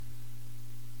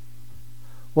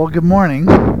Well, good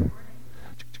morning.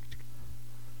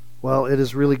 Well, it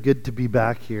is really good to be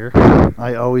back here.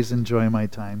 I always enjoy my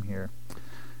time here.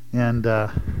 And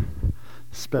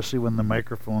especially when the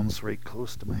microphone's right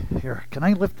close to my hair. Can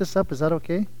I lift this up? Is that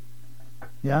okay?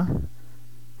 Yeah?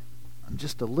 I'm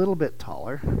just a little bit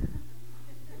taller.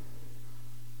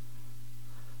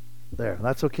 There.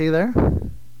 That's okay there?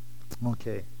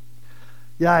 Okay.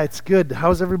 Yeah, it's good.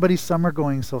 How's everybody's summer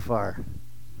going so far?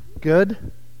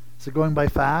 Good? Is it going by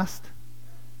fast?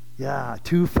 Yeah,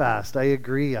 too fast. I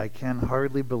agree. I can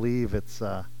hardly believe it's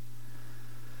the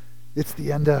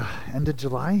end of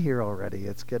July here already.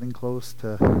 It's getting close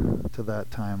to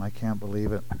that time. I can't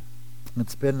believe it.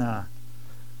 It's been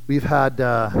we've had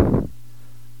a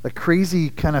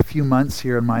crazy kind of few months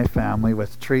here in my family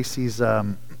with Tracy's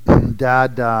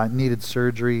dad needed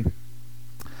surgery,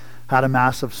 had a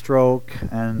massive stroke,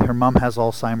 and her mom has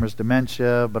Alzheimer's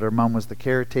dementia, but her mom was the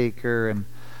caretaker, and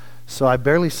so I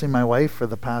barely see my wife for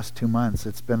the past 2 months.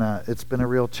 It's been a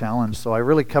real challenge. So I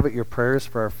really covet your prayers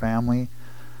for our family.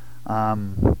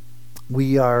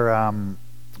 We've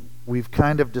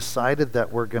kind of decided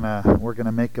that we're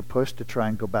gonna make a push to try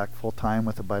and go back full time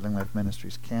with Abiding Life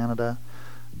Ministries Canada.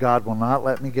 God will not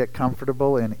let me get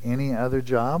comfortable in any other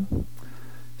job.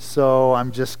 So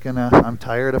I'm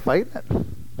tired of fighting it.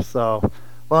 So,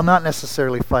 well, not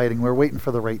necessarily fighting. We're waiting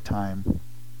for the right time.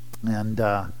 And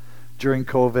during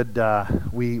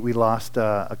COVID, we lost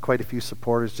quite a few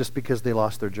supporters just because they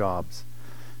lost their jobs,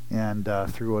 and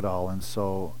through it all, and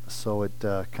so it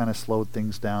kind of slowed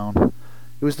things down.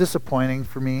 It was disappointing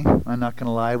for me. I'm not going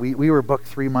to lie. We were booked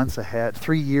 3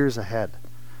 years ahead.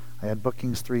 I had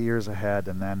bookings 3 years ahead,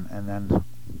 and then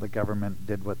the government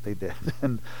did what they did,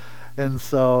 and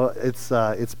so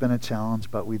it's been a challenge.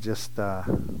 But we're just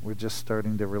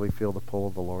starting to really feel the pull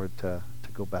of the Lord to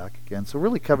go back again. So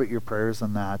really covet your prayers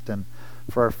on that, and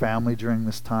for our family during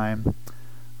this time.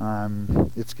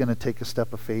 It's going to take a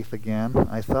step of faith again.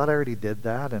 I thought I already did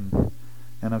that, and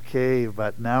okay,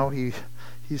 but now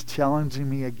he's challenging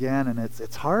me again, and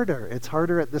it's harder. It's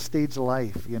harder at this stage of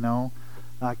life, you know.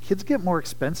 Kids get more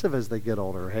expensive as they get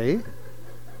older, hey?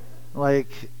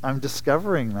 Like, I'm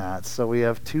discovering that. So we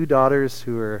have 2 daughters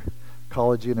who are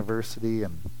college, university,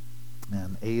 and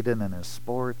Aiden and his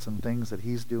sports and things that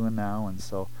he's doing now, and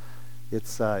so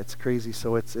it's crazy.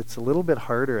 So it's a little bit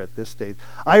harder at this stage.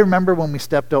 I remember when we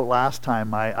stepped out last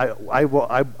time. I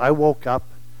woke up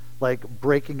like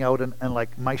breaking out, and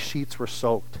like my sheets were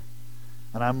soaked,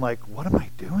 and I'm like, what am I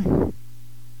doing?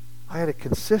 I had a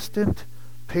consistent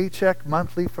paycheck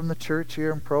monthly from the church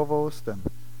here in Provost,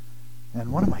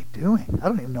 and what am I doing? I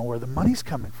don't even know where the money's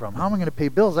coming from. How am I going to pay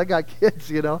bills? I got kids,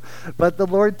 you know. But the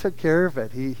Lord took care of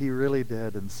it. He really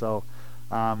did. And so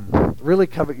really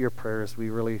covet your prayers.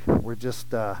 We're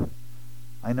just, I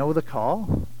know the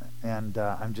call, and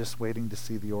I'm just waiting to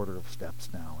see the order of steps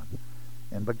now.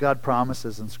 But God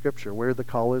promises in Scripture, where the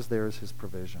call is, there is His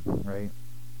provision, right?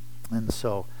 And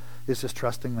so it's just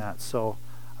trusting that. So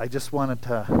I just wanted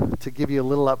to give you a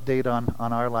little update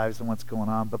on our lives and what's going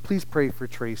on. But please pray for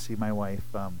Tracy, my wife.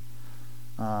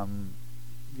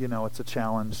 You know, it's a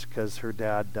challenge because her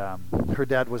dad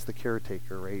was the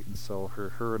caretaker, right? And so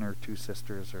her and her 2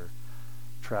 sisters are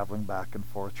traveling back and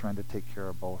forth trying to take care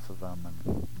of both of them,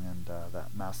 and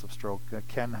that massive stroke.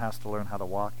 Ken has to learn how to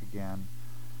walk again.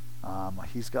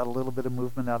 He's got a little bit of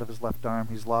movement out of his left arm.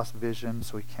 He's lost vision,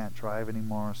 so he can't drive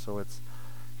anymore. So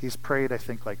he's prayed, I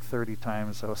think, like 30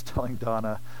 times. I was telling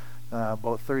Donna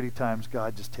about 30 times,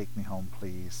 God, just take me home,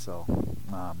 please. So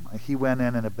he went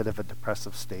in a bit of a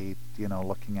depressive state, you know,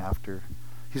 looking after.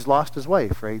 He's lost his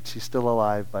wife, right? She's still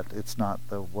alive, but it's not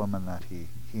the woman that he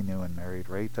knew and married,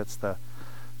 right? That's the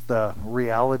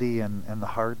reality and the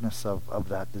hardness of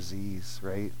that disease,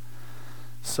 right?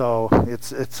 So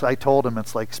it's I told him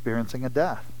it's like experiencing a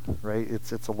death, right?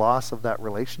 It's a loss of that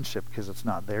relationship because it's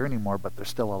not there anymore, but they're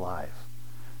still alive.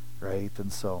 Right,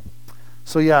 and so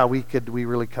yeah, we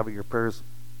really covet your prayers.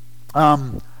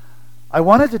 I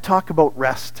wanted to talk about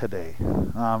rest today.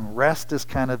 Rest is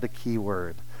kind of the key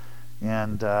word,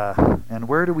 and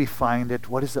where do we find it?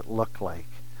 What does it look like?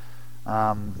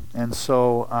 And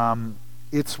so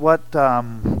it's what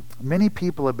many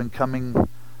people have been coming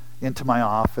into my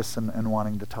office and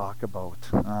wanting to talk about.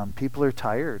 People are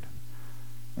tired,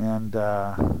 and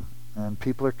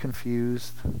people are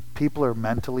confused. People are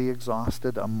mentally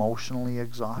exhausted, emotionally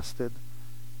exhausted,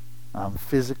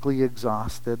 physically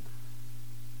exhausted.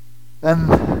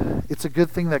 And it's a good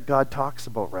thing that God talks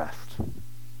about rest,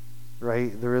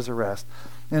 right? There is a rest.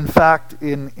 In fact,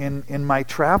 in my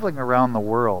traveling around the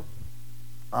world,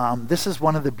 this is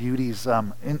one of the beauties.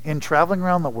 In traveling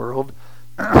around the world,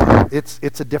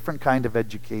 it's a different kind of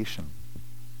education.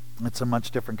 It's a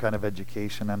much different kind of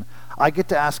education. And I get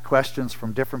to ask questions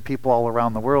from different people all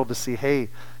around the world to see, hey,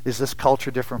 is this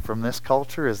culture different from this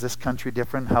culture? Is this country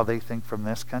different how they think from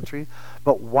this country?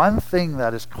 But one thing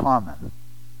that is common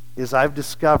is I've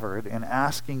discovered in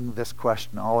asking this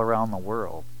question all around the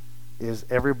world is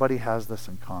everybody has this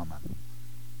in common.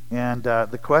 And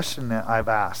the question that I've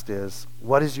asked is,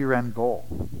 what is your end goal?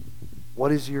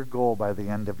 What is your goal by the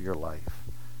end of your life?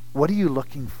 What are you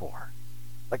looking for?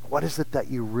 Like, what is it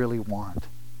that you really want?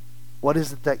 What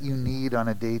is it that you need on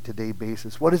a day-to-day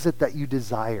basis? What is it that you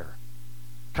desire?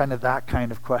 Kind of that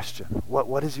kind of question.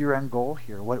 What is your end goal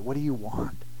here? What do you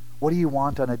want? What do you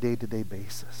want on a day-to-day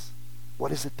basis?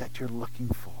 What is it that you're looking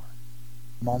for,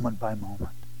 moment by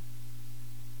moment?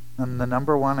 And the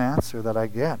number one answer that I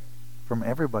get from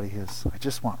everybody is, I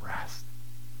just want rest.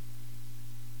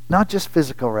 Not just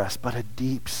physical rest, but a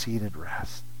deep-seated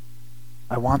rest.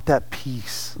 I want that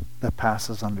peace that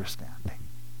passes understanding.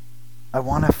 I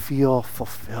want to feel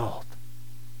fulfilled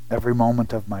every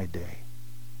moment of my day.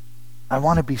 I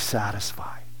want to be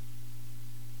satisfied.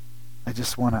 I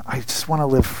just want to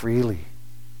live freely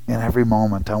in every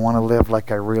moment. I want to live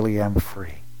like I really am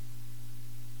free.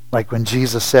 Like when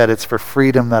Jesus said, it's for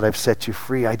freedom that I've set you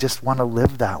free. I just want to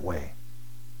live that way.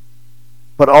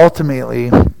 But ultimately,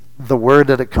 the word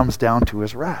that it comes down to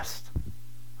is rest.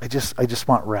 I just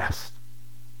want rest.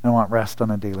 I want rest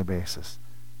on a daily basis.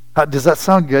 Does that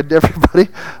sound good to everybody?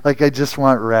 Like, I just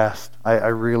want rest. I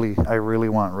really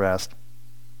want rest.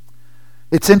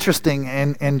 It's interesting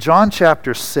in John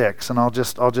chapter 6, and I'll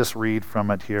just read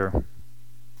from it here.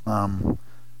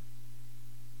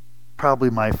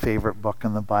 Probably my favorite book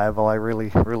in the Bible. I really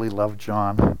love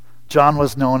John. John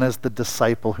was known as the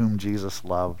disciple whom Jesus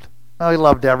loved. Well, he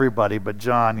loved everybody, but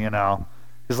John,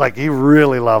 he's like, he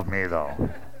really loved me though.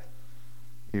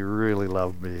 He really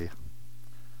loved me.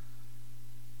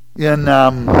 In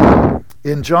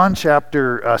John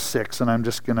chapter 6, and I'm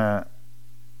just gonna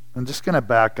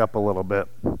back up a little bit.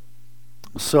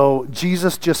 So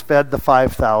Jesus just fed the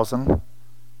 5,000,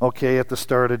 okay, at the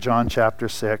start of John chapter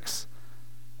 6.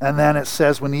 And then it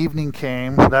says when evening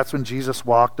came, that's when Jesus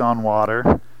walked on water.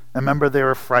 And remember, they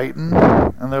were frightened,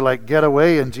 and they're like, get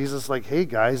away. And Jesus is like, hey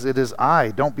guys, it is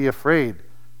I, don't be afraid.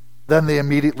 Then they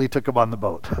immediately took him on the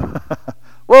boat.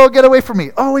 Whoa, get away from me.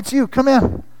 Oh, it's you, come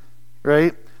in.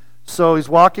 Right? So he's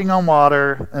walking on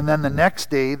water, and then the next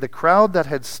day, the crowd that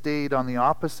had stayed on the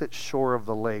opposite shore of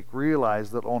the lake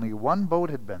realized that only one boat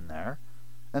had been there,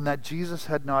 and that Jesus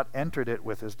had not entered it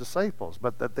with his disciples,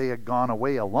 but that they had gone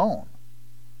away alone.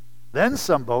 Then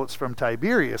some boats from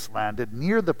Tiberias landed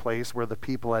near the place where the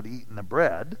people had eaten the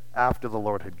bread after the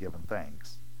Lord had given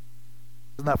thanks.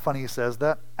 Isn't that funny he says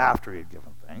that? After he had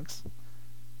given thanks.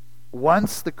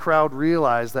 Once the crowd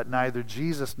realized that neither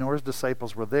Jesus nor his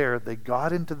disciples were there, they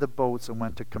got into the boats and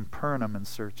went to Capernaum in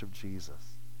search of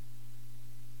Jesus.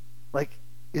 Like,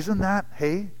 isn't that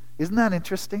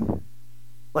interesting?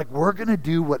 Like, we're going to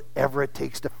do whatever it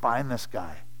takes to find this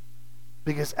guy.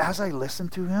 Because as I listen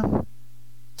to him,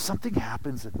 something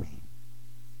happens in me.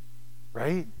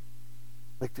 Right?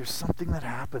 Like, there's something that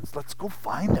happens. Let's go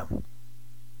find him.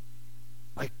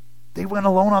 Like, they went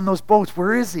alone on those boats.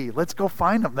 Where is he? Let's go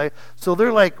find him. So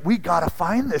they're like, we got to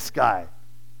find this guy.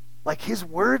 Like, his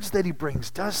words that he brings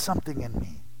does something in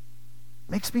me.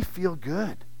 Makes me feel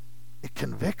good. It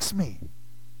convicts me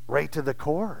right to the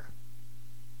core.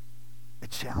 It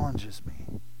challenges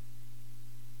me.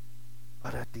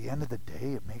 But at the end of the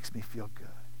day, it makes me feel good.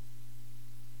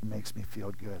 It makes me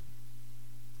feel good.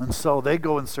 And so they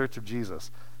go in search of Jesus.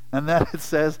 And then it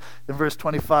says in verse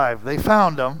 25, they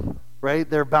found him, right?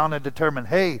 They're bound and determined.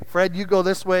 Hey, Fred, you go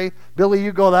this way. Billy,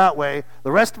 you go that way.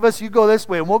 The rest of us, you go this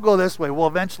way, and we'll go this way. We'll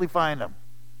eventually find him.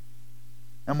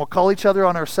 And we'll call each other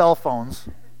on our cell phones.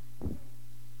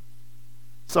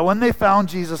 So when they found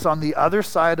Jesus on the other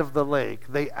side of the lake,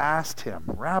 they asked him,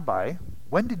 Rabbi,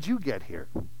 when did you get here?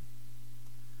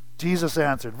 Jesus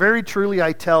answered, very truly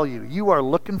I tell you, you are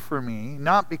looking for me,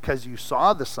 not because you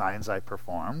saw the signs I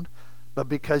performed, but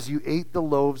because you ate the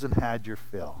loaves and had your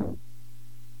fill.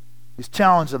 He's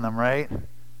challenging them, right?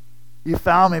 You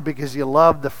found me because you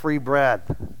loved the free bread,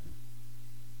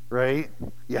 right?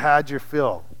 You had your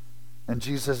fill. And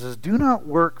Jesus says, do not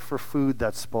work for food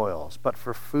that spoils, but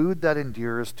for food that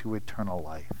endures to eternal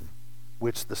life,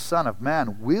 which the Son of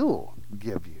Man will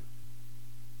give you.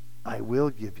 I will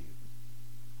give you.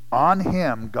 On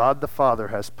him, God the Father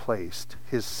has placed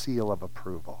his seal of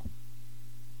approval.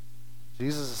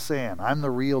 Jesus is saying, I'm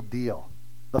the real deal.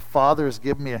 The Father has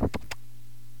given me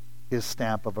his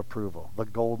stamp of approval, the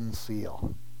golden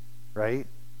seal, right?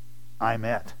 I'm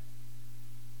it.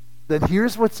 Then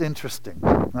here's what's interesting,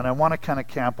 and I want to kind of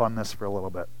camp on this for a little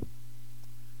bit.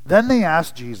 Then they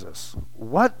asked Jesus,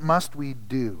 "What must we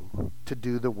do to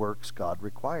do the works God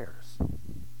requires?"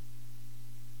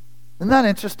 Isn't that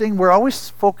interesting? We're always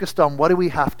focused on what do we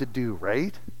have to do,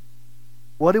 right?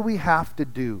 What do we have to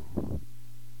do?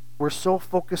 We're so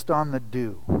focused on the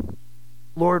do.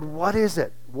 Lord, what is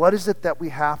it? What is it that we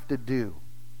have to do?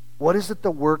 What is it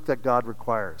the work that God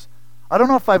requires? I don't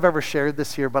know if I've ever shared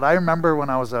this here, but I remember when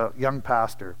I was a young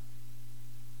pastor,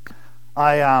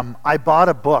 I bought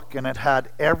a book and it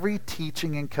had every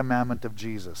teaching and commandment of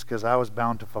Jesus because I was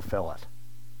bound to fulfill it.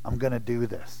 I'm going to do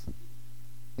this,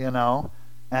 you know,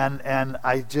 and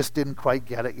I just didn't quite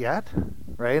get it yet,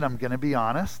 right? I'm going to be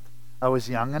honest. I was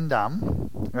young and dumb,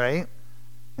 right?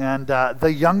 And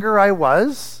the younger I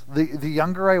was,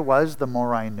 the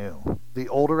more I knew. The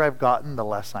older I've gotten, the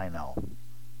less I know.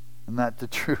 Isn't that the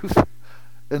truth?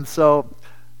 And so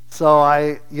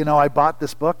I bought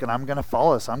this book and I'm going to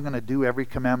follow this. I'm going to do every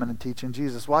commandment and teaching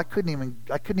Jesus. Well, I couldn't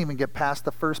even get past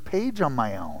the first page on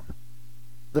my own.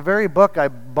 The very book I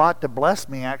bought to bless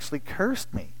me actually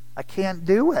cursed me. I can't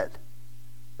do it,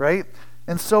 right?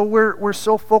 And so we're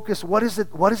so focused. What is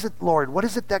it, Lord? What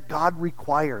is it that God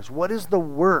requires? What is the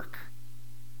work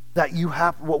that you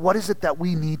have? What is it that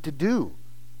we need to do?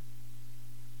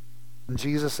 And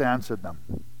Jesus answered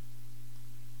them.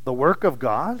 The work of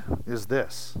God is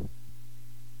this,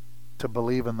 to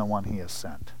believe in the one he has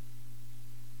sent.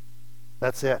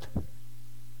 That's it.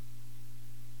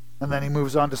 And then he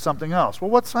moves on to something else.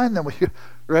 Well, what sign then will you,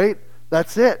 right?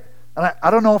 That's it. And I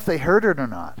don't know if they heard it or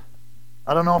not.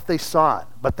 I don't know if they saw it,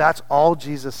 but that's all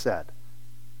Jesus said.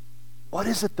 What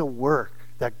is it the work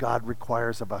that God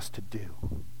requires of us to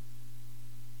do?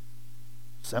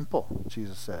 Simple,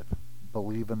 Jesus said.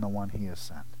 Believe in the one he has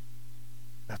sent.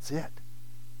 That's it.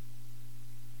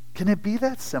 Can it be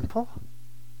that simple?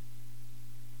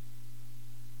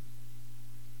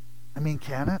 I mean,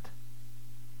 can it?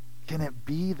 Can it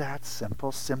be that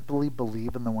simple? Simply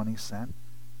believe in the one he sent?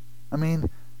 I mean,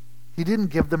 he didn't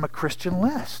give them a Christian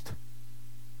list.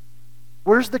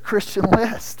 Where's the Christian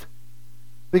list?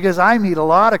 Because I meet a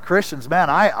lot of Christians. Man,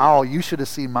 you should have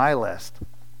seen my list.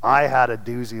 I had a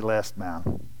doozy list,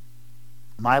 man.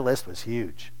 My list was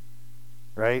huge,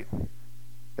 right?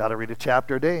 Got to read a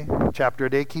chapter a day. Chapter a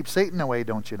day keeps Satan away,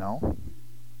 don't you know?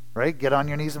 Right? Get on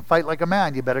your knees and fight like a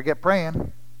man. You better get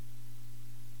praying.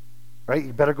 Right?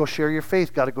 You better go share your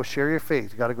faith. Got to go share your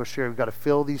faith. You got to go share. We've got to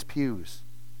fill these pews.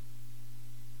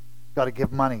 Got to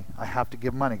give money. I have to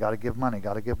give money. Got to give money.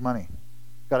 Got to give money.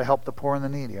 Got to help the poor and the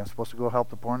needy. I'm supposed to go help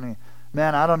the poor and the needy.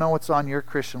 Man, I don't know what's on your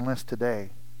Christian list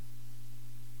today.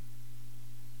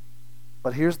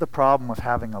 But here's the problem with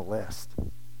having a list.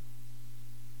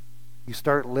 You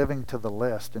start living to the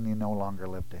list and you no longer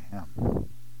live to him.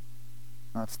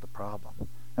 That's the problem.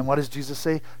 And what does Jesus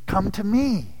say? Come to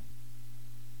me.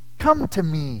 Come to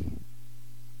me.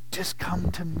 Just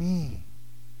come to me.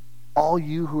 All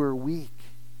you who are weak,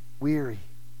 weary,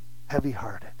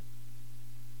 heavy-hearted.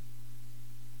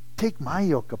 Take my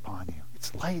yoke upon you.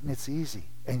 It's light and it's easy.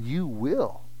 And you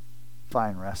will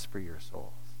find rest for your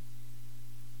souls.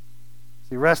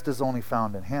 See, rest is only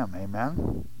found in him.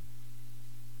 Amen?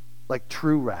 Like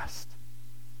true rest.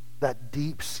 That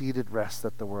deep-seated rest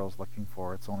that the world's looking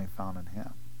for, it's only found in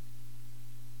him.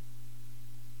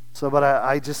 But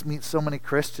I just meet so many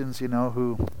Christians,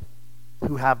 who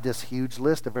have this huge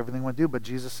list of everything we do. But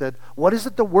Jesus said, what is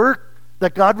it the work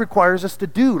that God requires us to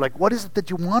do? Like, what is it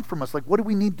that you want from us? Like, what do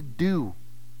we need to do?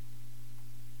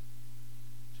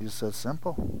 Jesus says,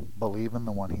 simple. Believe in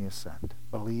the one he has sent.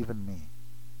 Believe in me.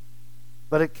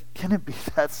 But can it be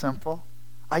that simple?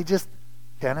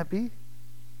 Can it be?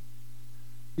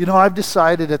 I've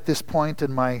decided at this point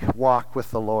in my walk with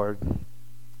the Lord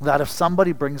that if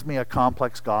somebody brings me a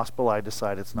complex gospel, I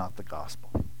decide it's not the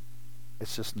gospel.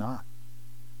 It's just not.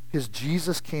 Because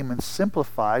Jesus came and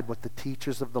simplified what the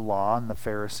teachers of the law and the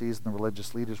Pharisees and the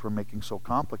religious leaders were making so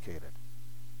complicated.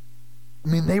 I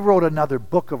mean, they wrote another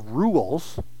book of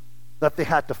rules that they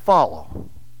had to follow,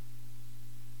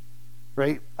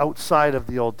 right? Outside of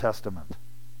the Old Testament,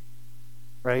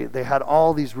 right? They had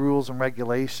all these rules and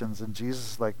regulations, and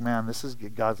Jesus is like, man,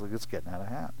 God's like, it's getting out of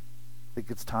hand. I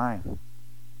think it's time.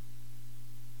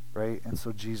 Right? And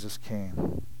so Jesus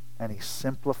came and he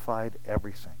simplified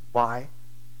everything. Why?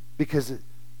 Because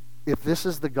if this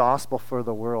is the gospel for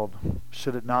the world,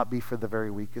 should it not be for the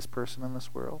very weakest person in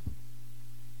this world?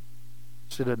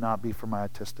 Should it not be for my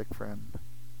autistic friend?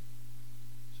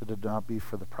 Should it not be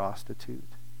for the prostitute?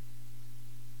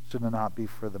 Should it not be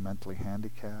for the mentally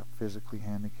handicapped, physically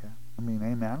handicapped? I mean,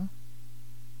 amen?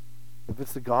 If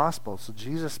it's the gospel, so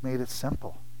Jesus made it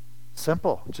simple.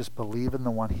 Simple. Just believe in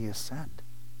the one he has sent.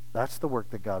 That's the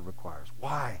work that God requires.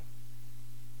 Why?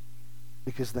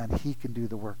 Because then he can do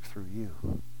the work through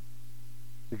you.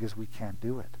 Because we can't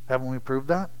do it. Haven't we proved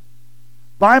that?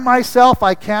 By myself,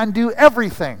 I can do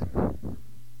everything.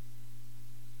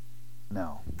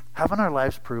 No. Haven't our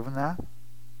lives proven that?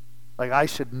 Like, I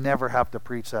should never have to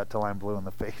preach that till I'm blue in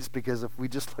the face, because if we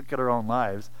just look at our own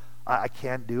lives, I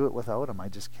can't do it without him. I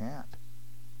just can't.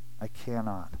 I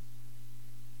cannot.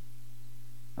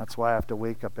 That's why I have to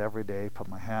wake up every day, put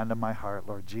my hand on my heart.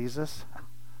 Lord Jesus,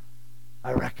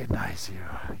 I recognize you.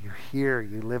 You're here.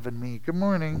 You live in me. Good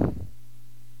morning.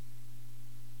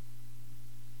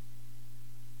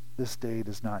 This day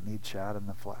does not need Chad in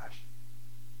the flesh.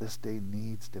 This day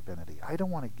needs divinity. I don't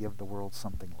want to give the world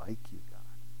something like you, God.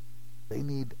 They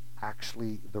need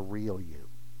actually the real you.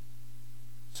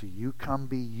 So you come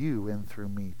be you in through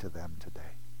me to them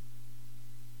today.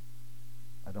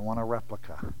 I don't want a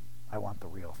replica. I want the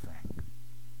real thing.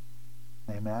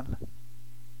 Amen?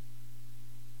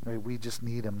 Right? We just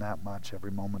need him that much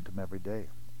every moment of every day.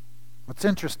 It's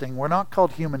interesting. We're not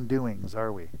called human doings,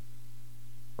 are we?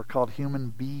 We're called human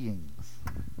beings.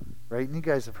 Right? And you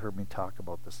guys have heard me talk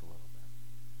about this a little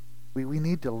bit. We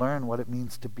need to learn what it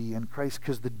means to be in Christ,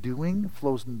 because the doing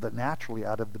flows naturally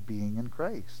out of the being in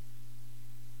Christ.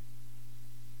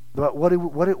 But what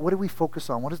do we focus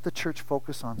on? What does the church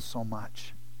focus on so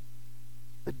much?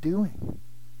 The doing.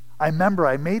 I remember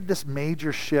I made this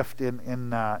major shift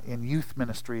in youth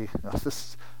ministry. This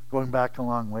is going back a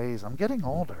long ways. I'm getting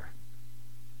older.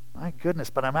 My goodness,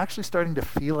 but I'm actually starting to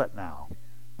feel it now.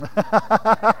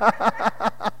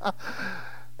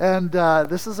 And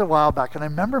this is a while back, and I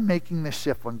remember making this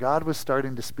shift when God was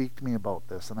starting to speak to me about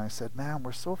this, and I said, man,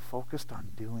 we're so focused on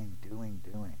doing.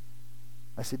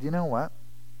 I said, you know what?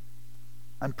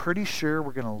 I'm pretty sure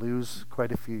we're going to lose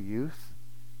quite a few youth,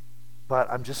 but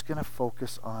I'm just going to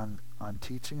focus on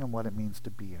teaching them what it means to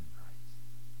be in Christ.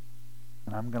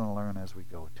 And I'm going to learn as we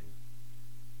go too.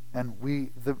 And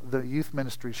the youth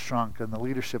ministry shrunk, and the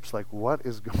leadership's like, what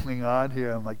is going on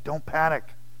here? I'm like, don't panic.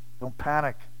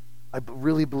 I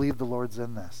really believe the Lord's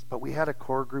in this. But we had a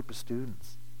core group of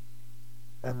students,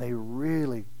 and they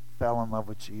really fell in love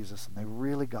with Jesus, and they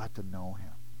really got to know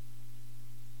him.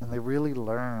 And they really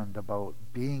learned about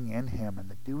being in him, and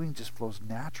the doing just flows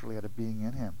naturally out of being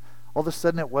in him. All of a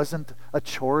sudden, it wasn't a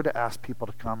chore to ask people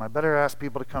to come. I better ask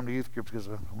people to come to youth groups because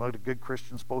what a good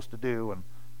Christian's supposed to do, and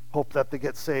hope that they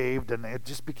get saved. And it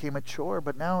just became a chore.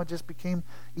 But now it just became,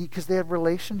 because they had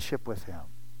relationship with him.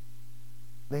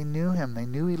 They knew him. They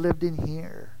knew he lived in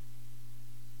here.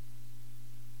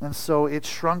 And so it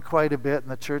shrunk quite a bit,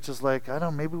 and the church is like, I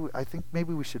think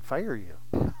maybe we should fire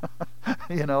you.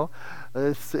 You know,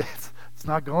 it's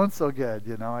not going so good.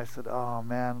 You know, I said, oh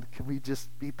man, can we just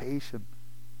be patient?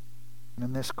 And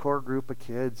in this core group of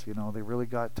kids, you know, they really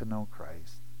got to know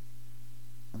Christ,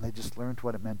 and they just learned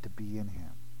what it meant to be in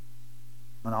him.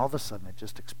 And all of a sudden, it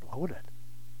just exploded.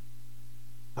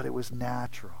 But it was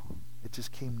natural. It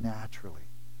just came naturally.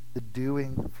 The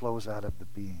doing flows out of the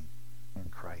being in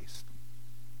Christ.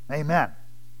 Amen.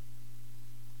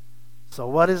 So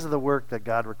what is the work that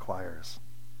God requires?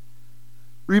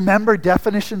 Remember,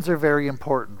 definitions are very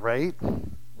important, right?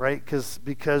 Right?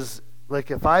 Because like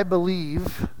if I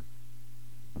believe,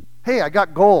 hey, I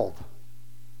got gold.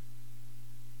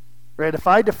 Right? If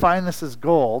I define this as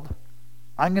gold,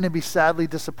 I'm going to be sadly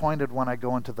disappointed when I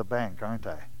go into the bank, aren't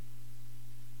I?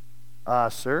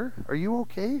 Sir, are you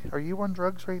okay? Are you on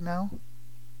drugs right now?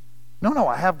 No,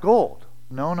 I have gold.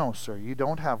 No, sir, you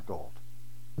don't have gold.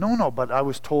 No, but I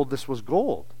was told this was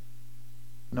gold.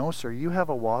 No, sir, you have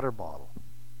a water bottle.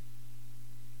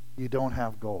 You don't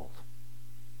have gold.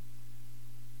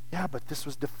 Yeah, but this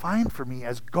was defined for me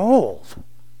as gold.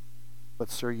 But,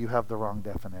 sir, you have the wrong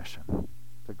definition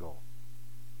to gold.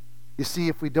 You see,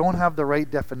 if we don't have the right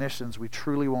definitions, we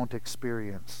truly won't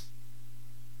experience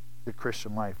the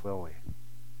Christian life, will we?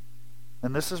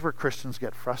 And this is where Christians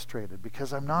get frustrated,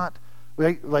 because I'm not,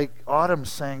 like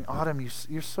Autumn's saying, Autumn, you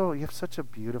have such a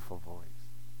beautiful voice.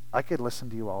 I could listen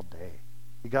to you all day.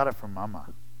 You got it from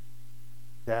Mama.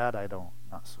 Dad, I don't,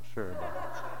 not so sure about it.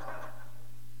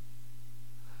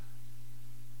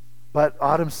 But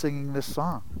Autumn's singing this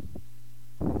song,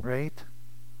 right?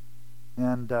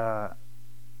 And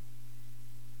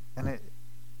it,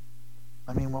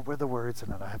 I mean, what were the words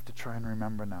in it? I have to try and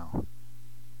remember now.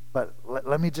 But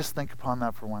let me just think upon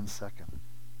that for 1 second.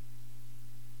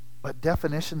 But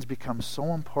definitions become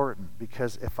so important,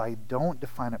 because if I don't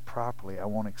define it properly, I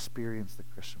won't experience the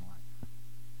Christian life.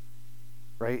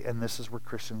 Right? And this is where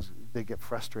Christians, they get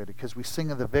frustrated, because we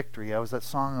sing of the victory. That was that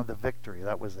song of the victory.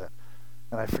 That was it.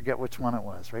 And I forget which one it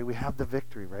was, right? We have the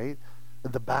victory, right?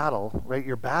 The battle, right?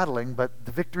 You're battling, but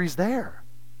the victory's there.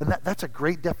 And that's a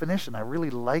great definition. I really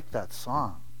like that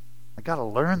song. I got to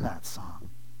learn that song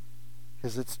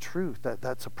because it's truth.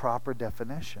 That's a proper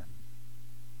definition.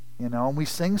 You know, and we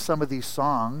sing some of these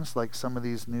songs, like some of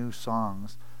these new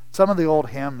songs. Some of the old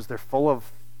hymns, they're full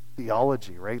of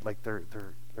theology, right? Like they're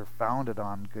founded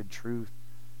on good truth.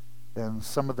 And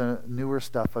some of the newer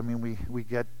stuff, I mean, we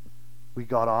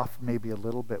got off maybe a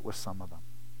little bit with some of them.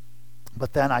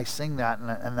 But then I sing that,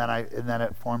 and then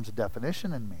it forms a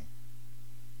definition in me,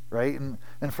 right?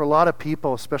 And for a lot of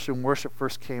people, especially when worship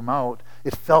first came out,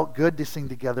 it felt good to sing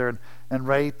together. And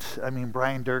right, I mean,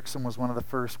 Brian Dirksen was one of the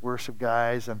first worship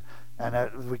guys, and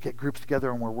we get groups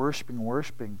together and we're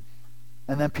worshiping,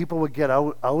 and then people would get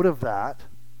out of that,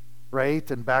 right,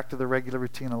 and back to the regular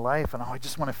routine of life, and I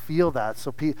just want to feel that.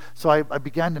 So I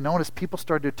began to notice people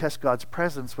started to test God's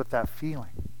presence with that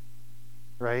feeling,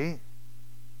 right?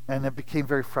 And it became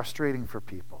very frustrating for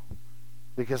people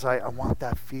because I want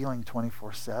that feeling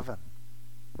 24/7,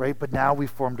 right? But now we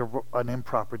formed an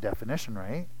improper definition,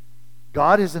 right?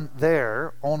 God isn't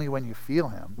there only when you feel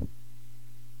him.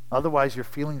 Otherwise, your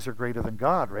feelings are greater than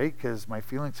God, right? Because my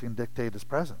feelings can dictate his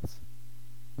presence.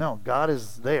 No, God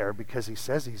is there because he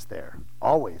says he's there,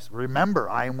 always. Remember,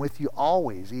 I am with you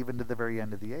always, even to the very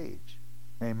end of the age.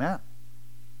 Amen.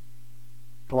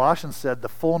 Colossians said, the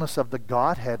fullness of the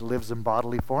Godhead lives in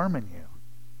bodily form in you.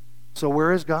 So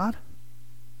where is God?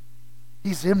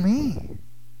 He's in me.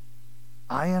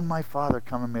 I and my Father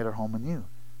come and made our home in you.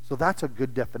 So that's a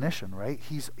good definition, right?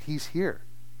 He's here.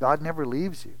 God never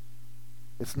leaves you.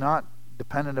 It's not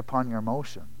dependent upon your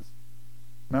emotions.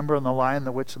 Remember in The Lion,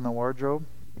 the Witch, and the Wardrobe?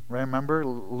 Remember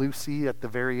Lucy at the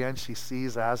very end, she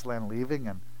sees Aslan leaving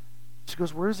and she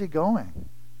goes, where's he going?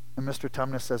 And Mr.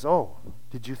 Tumnus says, oh,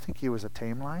 did you think he was a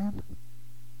tame lion?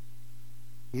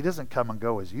 He doesn't come and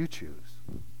go as you choose.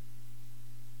 He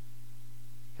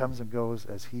comes and goes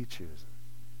as he chooses.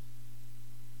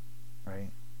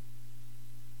 Right?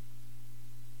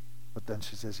 But then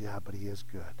she says, yeah, but he is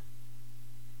good.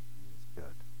 He is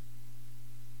good.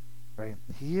 Right?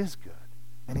 He is good.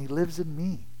 And he lives in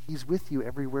me. He's with you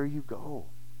everywhere you go.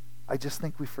 I just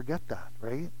think we forget that,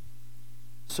 right?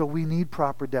 So we need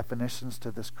proper definitions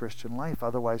to this Christian life.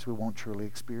 Otherwise, we won't truly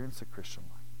experience a Christian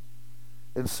life.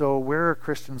 And so where are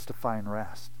Christians to find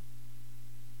rest?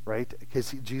 Right?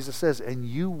 Because Jesus says, and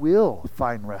you will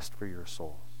find rest for your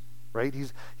souls. Right?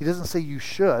 He doesn't say you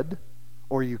should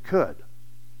or you could.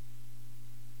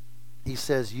 He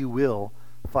says you will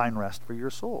find rest for your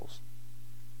souls.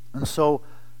 And so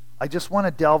I just want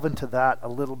to delve into that a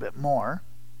little bit more.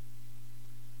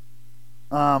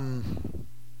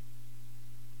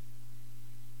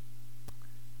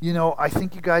 You know, I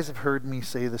think you guys have heard me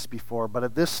say this before, but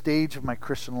at this stage of my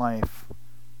Christian life,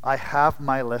 I have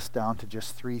my list down to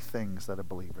just 3 things that a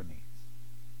believer needs.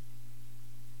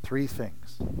 3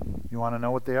 things. You want to know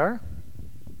what they are?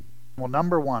 Well,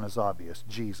 number 1 is obvious,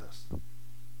 Jesus.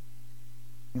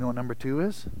 You know what number 2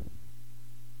 is?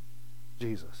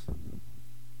 Jesus.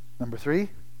 Number 3?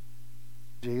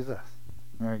 Jesus.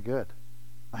 Very good.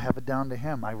 I have it down to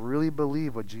him. I really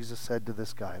believe what Jesus said to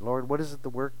this guy. Lord, what is it the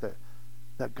work that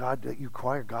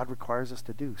God requires us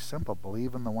to do? Simple.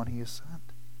 Believe in the one he has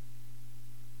sent.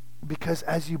 Because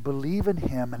as you believe in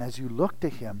him and as you look to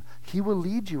him, he will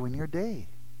lead you in your day.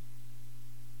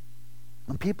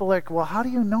 And people are like, well, how do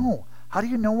you know? How do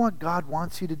you know what God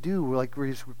wants you to do? Like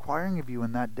he's requiring of you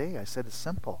in that day. I said, it's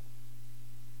simple.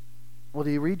 Well,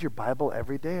 do you read your Bible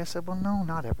every day? I said, well, no,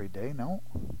 not every day, no.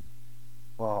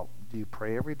 Well, do you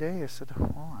pray every day? I said,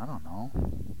 oh, I don't know.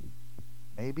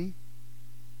 Maybe.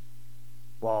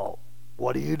 Well,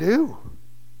 what do?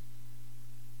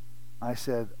 I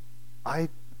said, I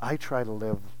try to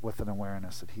live with an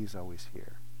awareness that he's always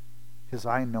here because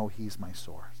I know he's my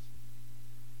source.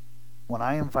 When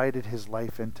I invited his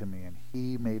life into me and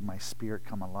he made my spirit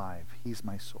come alive, he's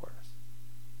my source.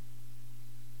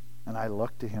 And I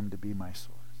look to him to be my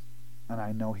source. And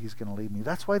I know he's going to lead me.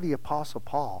 That's why the Apostle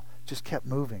Paul just kept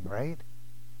moving, right?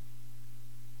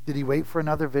 Did he wait for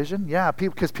another vision? Yeah,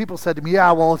 because people said to me,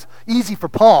 yeah, well, it's easy for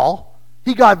Paul.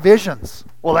 He got visions.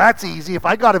 Well, that's easy. If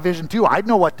I got a vision too, I'd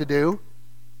know what to do.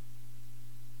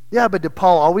 Yeah, but did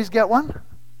Paul always get one?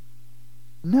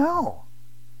 No.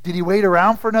 Did he wait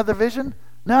around for another vision?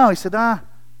 No, he said, I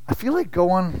feel like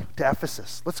going to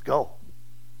Ephesus. Let's go.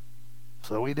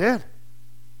 So we did.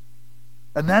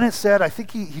 And then it said, I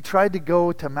think he tried to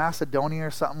go to Macedonia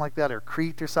or something like that, or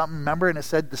Crete or something. Remember? And it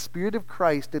said the Spirit of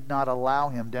Christ did not allow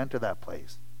him to enter that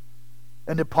place.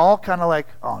 And did Paul kind of like,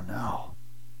 oh no,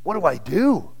 what do I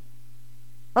do?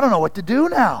 I don't know what to do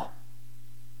now.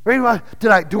 Right?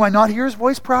 Do I not hear his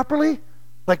voice properly?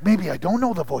 Like maybe I don't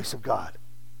know the voice of God.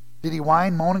 Did he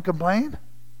whine, moan, and complain?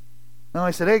 And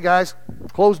I said, hey guys,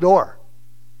 closed door.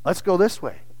 Let's go this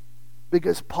way.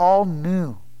 Because Paul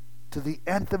knew to the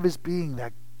nth of his being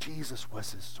that Jesus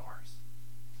was his source.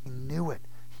 He knew it.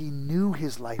 He knew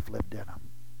his life lived in him.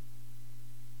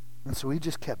 And so he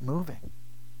just kept moving.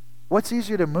 What's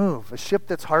easier to move? A ship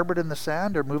that's harbored in the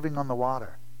sand or moving on the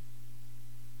water?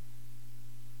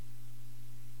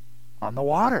 On the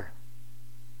water.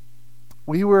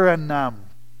 We were in,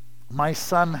 my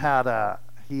son had a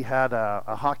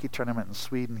hockey tournament in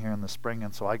Sweden here in the spring,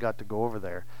 and so I got to go over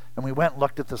there. And we went and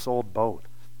looked at this old boat.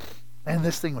 And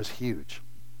this thing was huge.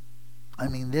 I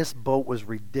mean, this boat was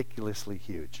ridiculously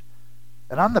huge.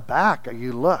 And on the back,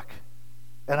 you look,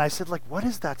 and I said, like, what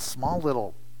is that small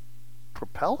little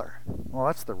propeller? Well,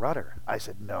 that's the rudder. I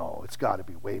said, no, it's got to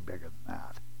be way bigger than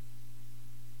that.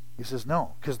 He says,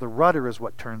 no, because the rudder is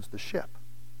what turns the ship,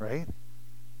 right?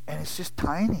 And it's just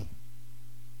tiny.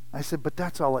 I said, but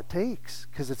that's all it takes,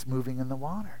 because it's moving in the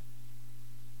water.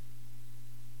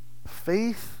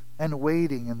 Faith and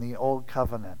waiting in the old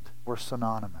covenant were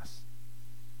synonymous,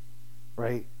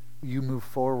 right? You move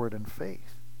forward in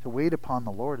faith. To wait upon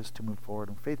the Lord is to move forward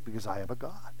in faith, because I have a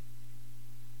God.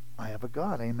 I have a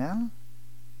God, amen?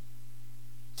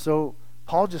 So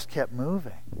Paul just kept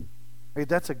moving. Right?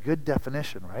 That's a good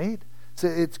definition, right? So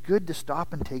it's good to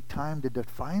stop and take time to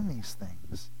define these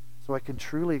things so I can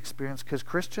truly experience, because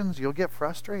Christians, you'll get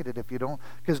frustrated if you don't,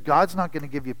 because God's not going to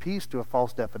give you peace to a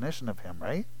false definition of him,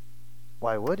 right?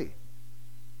 Why would he?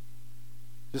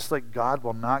 Just like God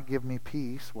will not give me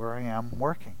peace where I am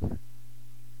working.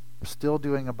 I'm still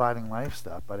doing abiding life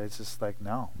stuff, but it's just like,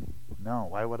 no.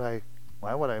 Why would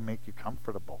I make you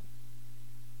comfortable?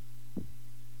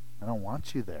 I don't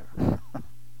want you there.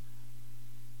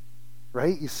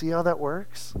 Right? You see how that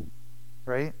works?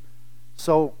 Right?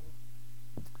 So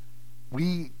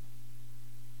we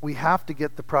have to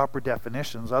get the proper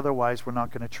definitions, otherwise we're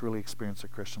not going to truly experience a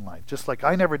Christian life. Just like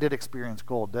I never did experience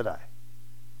gold, did I?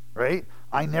 Right?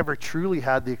 I never truly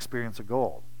had the experience of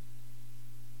gold.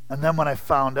 And then when I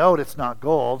found out it's not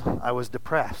gold, I was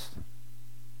depressed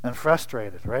and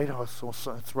frustrated, right? Oh, so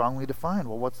it's wrongly defined.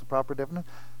 Well, what's the proper definition?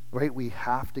 Right? We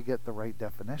have to get the right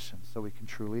definition so we can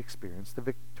truly experience the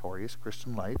victorious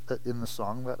Christian life that in the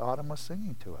song that Autumn was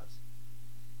singing to us.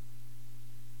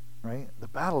 Right? The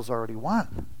battle's already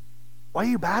won. Why are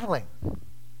you battling?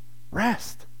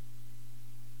 Rest.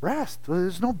 Rest. Well,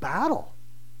 there's no battle.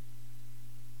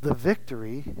 The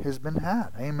victory has been had.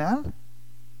 Amen?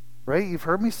 Right? You've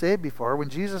heard me say it before. When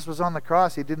Jesus was on the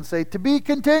cross, he didn't say, to be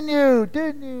continued.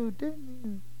 Didn't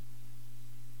you?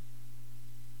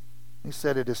 He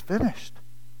said, it is finished.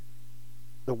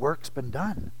 The work's been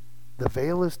done. The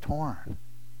veil is torn.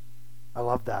 I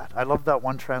love that. I love that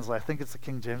one translation. I think it's the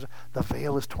King James. The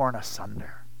veil is torn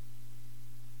asunder.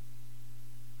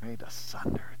 Right?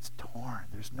 Asunder. It's torn.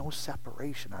 There's no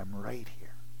separation. I'm right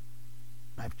here.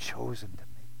 I've chosen to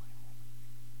make my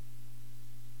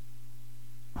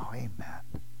home. Oh,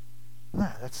 amen.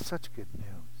 That's such good news.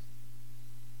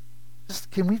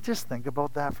 Can we just think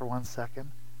about that for 1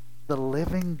 second? The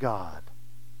living God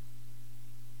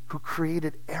who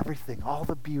created everything, all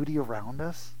the beauty around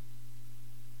us,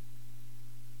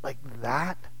 like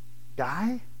that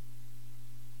guy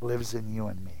lives in you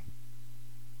and me.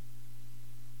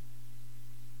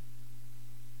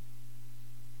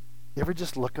 You ever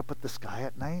just look up at the sky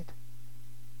at night?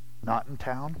 Not in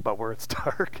town, but where it's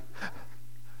dark.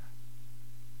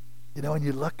 You know, and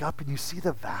you look up and you see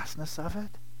the vastness of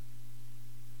it.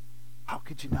 How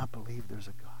could you not believe there's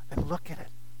a God? And look at it.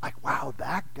 Like, wow,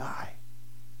 that guy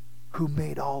who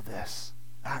made all this,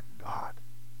 that God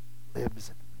lives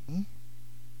in me?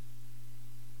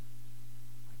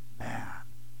 Man.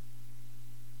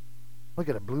 Look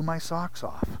at it. Blew my socks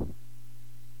off.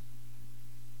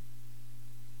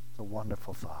 It's a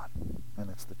wonderful thought. And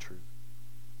it's the truth.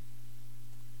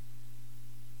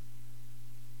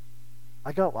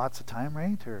 I got lots of time,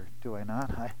 right? Or do I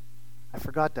not? I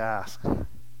forgot to ask.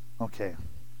 Okay.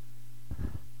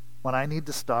 When I need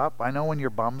to stop, I know when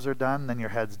your bums are done, then your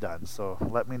head's done. So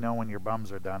let me know when your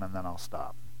bums are done, and then I'll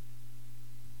stop.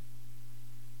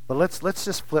 But let's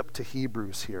just flip to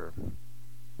Hebrews here.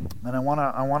 And I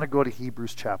want to go to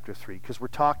Hebrews chapter 3, because we're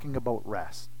talking about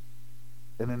rest.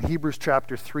 And in Hebrews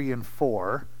chapter 3 and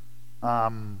 4,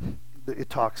 it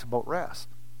talks about rest.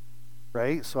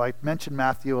 Right? So I mentioned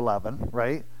Matthew 11,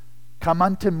 right? Come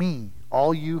unto me,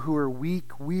 all you who are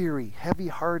weak, weary,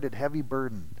 heavy-hearted,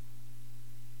 heavy-burdened.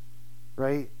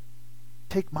 Right?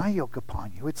 Take my yoke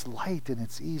upon you. It's light and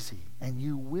it's easy, and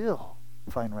you will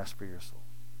find rest for your soul.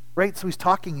 Right? So he's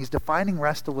defining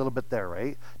rest a little bit there,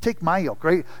 right? Take my yoke,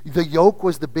 right? The yoke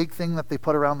was the big thing that they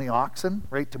put around the oxen,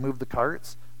 right, to move the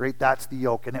carts, right? That's the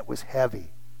yoke, and it was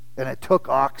heavy. And it took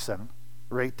oxen,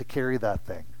 right, to carry that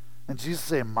thing. And Jesus is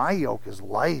saying, my yoke is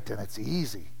light and it's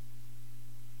easy.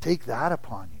 Take that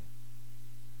upon you.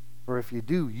 For if you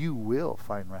do, you will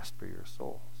find rest for your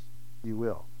souls. You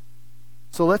will.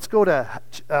 So let's go to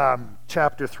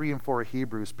chapter 3 and 4 of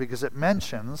Hebrews, because it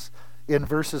mentions in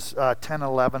verses 10 and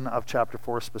 11 of chapter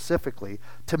 4 specifically,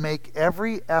 to make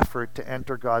every effort to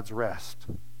enter God's rest.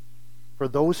 For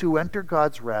those who enter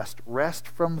God's rest, rest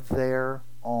from their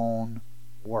own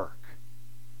work.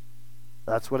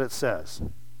 That's what it says.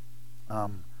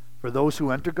 For those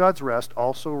who enter God's rest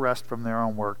also rest from their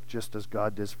own work, just as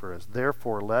God does for us.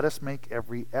 Therefore, let us make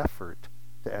every effort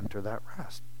to enter that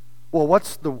rest. Well,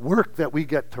 what's the work that we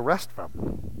get to rest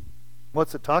from?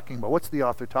 What's it talking about? What's the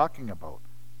author talking about?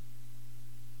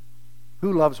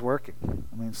 Who loves working?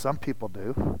 I mean, some people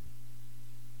do.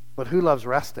 But who loves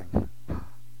resting?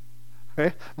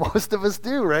 Right? Most of us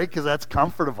do, right? Because that's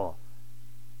comfortable.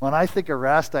 When I think of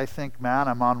rest, I think, man,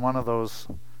 I'm on one of those,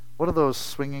 what are those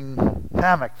swinging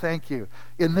hammock? Thank you.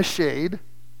 In the shade,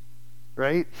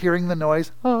 right? Hearing the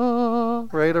noise,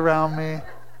 right around me,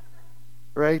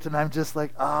 right? And I'm just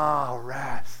like,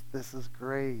 rest. This is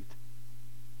great.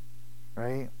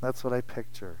 Right? That's what I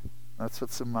picture. That's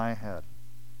what's in my head.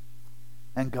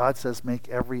 And God says, make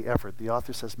every effort. The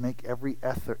author says, make every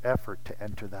effort to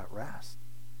enter that rest.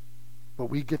 But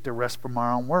we get to rest from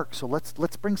our own work. So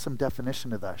let's bring some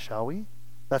definition to that, shall we?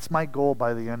 That's my goal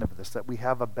by the end of this, that we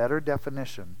have a better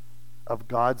definition of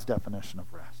God's definition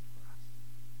of rest for us.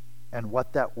 And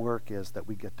what that work is that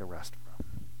we get to rest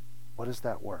from. What is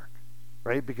that work?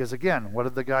 Right? Because again, what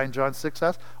did the guy in John 6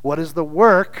 ask? What is the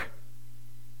work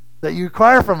that you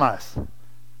require from us?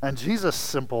 And Jesus'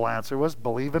 simple answer was,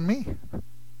 believe in me.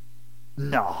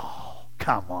 No,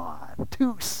 come on.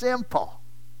 Too simple.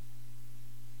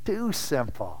 Too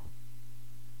simple.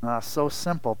 So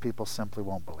simple, people simply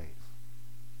won't believe.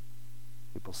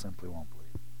 People simply won't believe.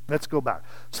 Let's go back.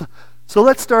 So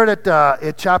let's start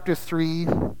at chapter 3,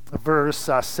 verse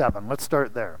 7. Let's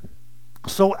start there.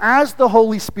 So as the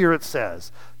Holy Spirit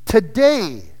says,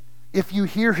 today, if you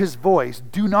hear his voice,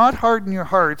 do not harden your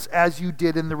hearts as you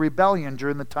did in the rebellion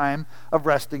during the time of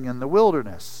resting in the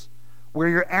wilderness, where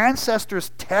your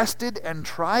ancestors tested and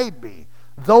tried me,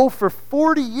 though for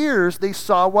 40 years they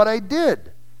saw what I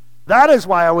did. That is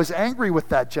why I was angry with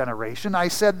that generation. I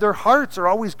said, their hearts are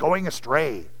always going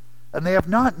astray, and they have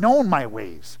not known my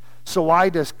ways. So I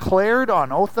declared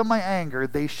on oath of my anger,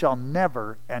 they shall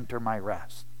never enter my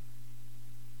rest.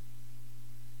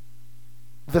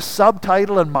 The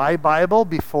subtitle in my Bible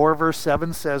before verse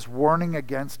 7 says, warning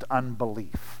against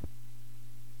unbelief.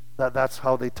 That's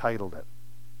how they titled it.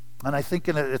 And I think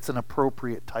it's an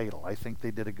appropriate title. I think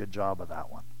they did a good job of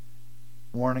that one.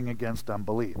 Warning against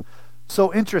unbelief.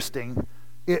 So interesting.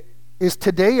 Is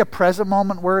today a present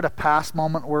moment word, a past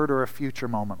moment word, or a future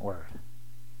moment word?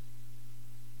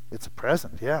 It's a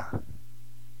present, yeah.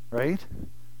 Right?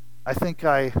 I think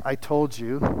I told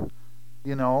you,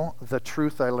 the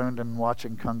truth I learned in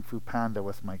watching Kung Fu Panda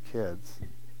with my kids.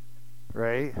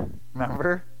 Right?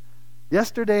 Remember?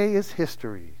 Yesterday is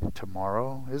history.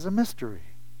 Tomorrow is a mystery.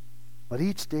 But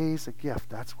each day is a gift.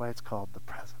 That's why it's called the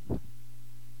present.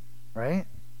 Right?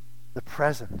 The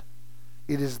present.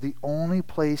 It is the only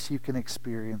place you can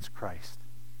experience Christ.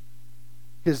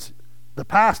 Because the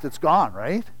past, it's gone,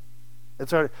 right?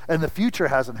 It's already, and the future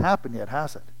hasn't happened yet,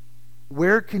 has it?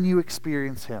 Where can you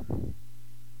experience him?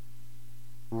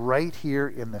 Right here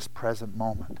in this present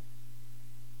moment.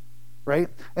 Right?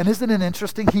 And isn't it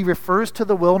interesting? He refers to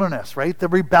the wilderness, right? The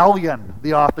rebellion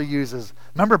the author uses.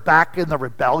 Remember back in the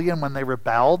rebellion when they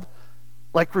rebelled?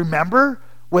 Like, remember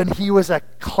when he was a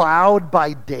cloud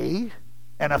by day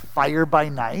and a fire by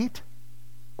night?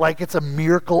 Like it's a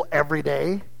miracle every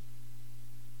day?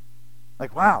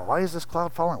 Like, wow, why is this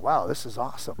cloud falling? Wow, this is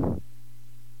awesome.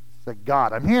 It's like,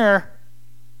 God, I'm here.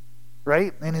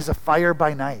 Right? And he's a fire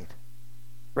by night.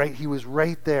 Right? He was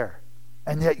right there.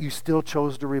 And yet you still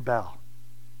chose to rebel.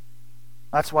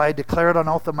 That's why I declared on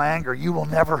oath of my anger, you will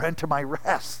never enter my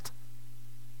rest.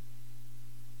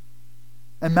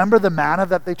 And remember the manna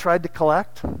that they tried to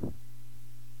collect? And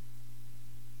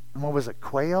what was it,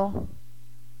 quail?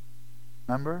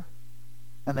 Remember?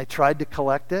 And they tried to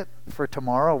collect it for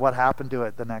tomorrow. What happened to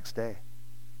it the next day?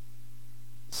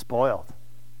 Spoiled.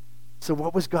 So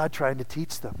what was God trying to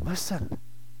teach them? Listen,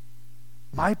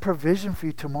 my provision for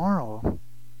you tomorrow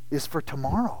is for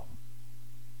tomorrow.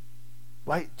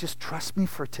 Why? Just trust me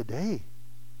for today.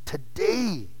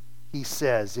 Today, he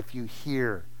says, if you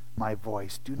hear my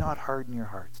voice, do not harden your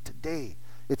hearts. Today,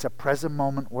 it's a present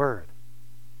moment word.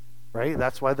 Right?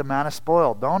 That's why the manna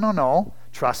spoiled. No.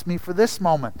 Trust me for this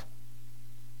moment.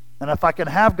 And if I can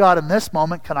have God in this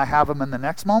moment, can I have him in the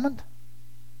next moment?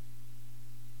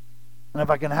 And if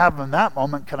I can have him in that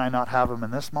moment, can I not have him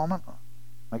in this moment? Am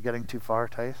I getting too far,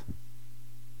 Tice?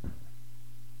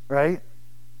 Right?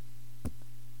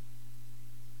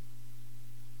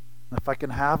 And if I can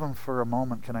have him for a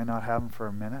moment, can I not have him for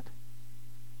a minute?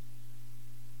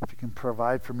 If he can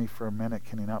provide for me for a minute,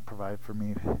 can he not provide for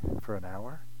me for an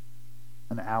hour?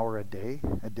 An hour a day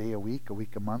a week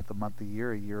a month a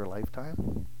year a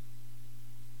lifetime?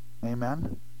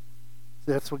 Amen?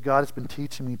 That's what God has been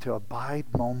teaching me, to abide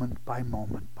moment by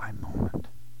moment by moment.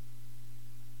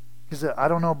 Because I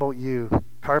don't know about you,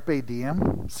 carpe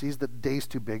diem sees that day's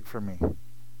too big for me.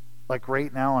 Like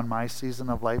right now in my season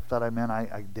of life that I'm in,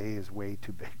 a day is way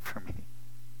too big for me.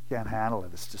 Can't handle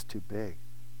it. It's just too big.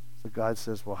 So God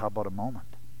says, well, how about a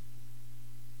moment?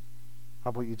 How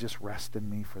about you just rest in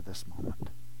me for this moment?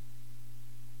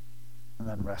 And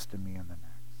then rest in me in the next.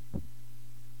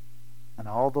 And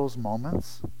all those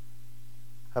moments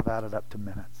have added up to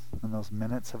minutes. And those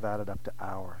minutes have added up to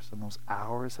hours. And those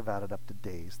hours have added up to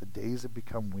days. The days have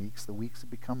become weeks. The weeks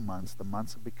have become months. The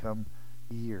months have become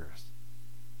years.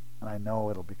 And I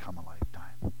know it'll become a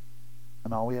lifetime.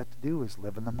 And all we have to do is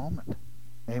live in the moment.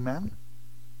 Amen?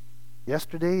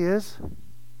 Yesterday is.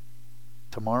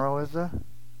 Tomorrow is a.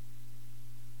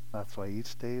 That's why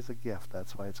each day is a gift.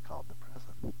 That's why it's called the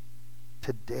present.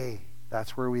 Today,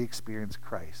 that's where we experience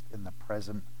Christ, in the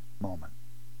present moment.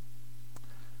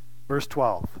 Verse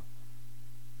 12.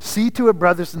 See to it,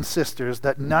 brothers and sisters,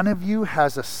 that none of you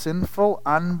has a sinful,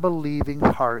 unbelieving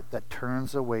heart that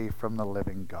turns away from the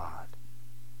living God.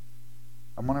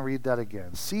 I'm going to read that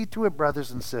again. See to it,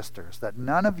 brothers and sisters, that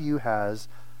none of you has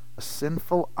a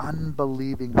sinful,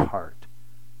 unbelieving heart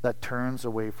that turns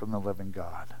away from the living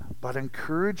God. But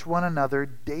encourage one another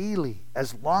daily,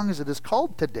 as long as it is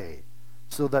called today,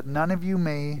 so that none of you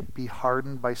may be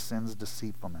hardened by sin's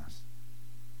deceitfulness.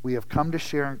 We have come to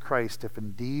share in Christ if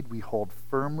indeed we hold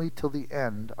firmly till the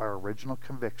end our original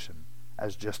conviction,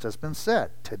 as just has been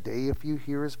said, today if you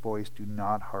hear his voice, do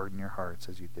not harden your hearts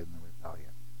as you did in the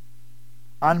rebellion.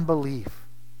 Unbelief.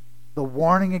 The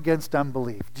warning against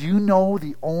unbelief. Do you know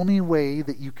the only way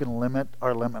that you can limit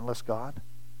our limitless God?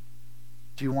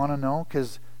 Do you want to know?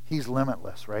 Because he's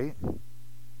limitless, right?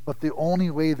 But the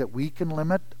only way that we can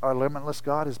limit our limitless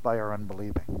God is by our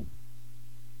unbelieving.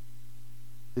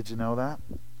 Did you know that?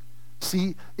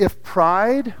 See, if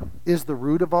pride is the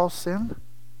root of all sin,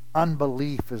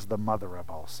 unbelief is the mother of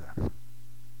all sin.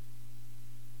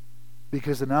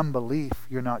 Because in unbelief,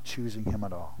 you're not choosing him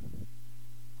at all.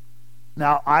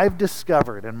 Now, I've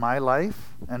discovered in my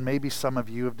life, and maybe some of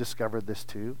you have discovered this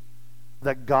too,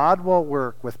 that God will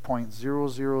work with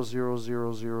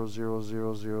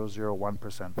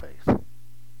 0.00000000001% faith.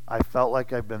 I felt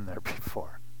like I've been there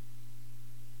before.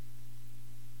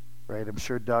 Right? I'm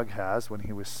sure Doug has when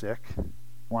he was sick,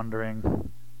 wondering,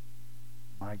 am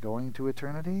I going to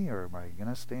eternity or am I going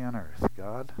to stay on earth?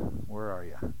 God, where are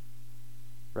you?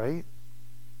 Right?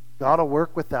 God will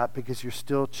work with that because you're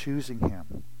still choosing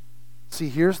him. See,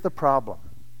 here's the problem.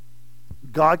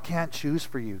 God can't choose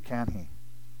for you, can he?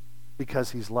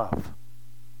 Because he's love.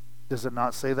 Does it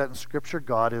not say that in Scripture?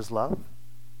 God is love.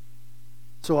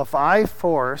 So if I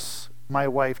force my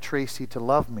wife Tracy to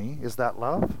love me, is that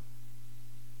love?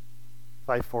 If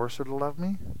I force her to love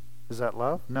me, is that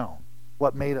love? No.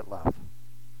 What made it love?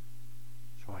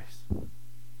 Choice.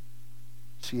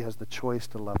 She has the choice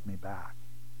to love me back.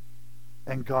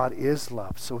 And God is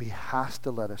love, so he has to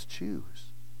let us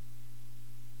choose.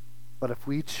 But if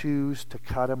we choose to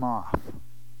cut him off,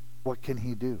 what can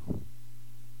he do?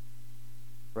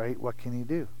 Right? What can he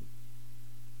do?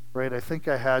 Right? I think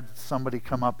I had somebody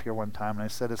come up here one time and I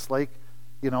said, it's like,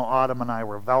 Autumn and I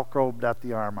were Velcroed at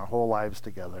the arm our whole lives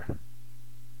together.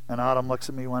 And Autumn looks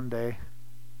at me one day.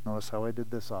 Notice how I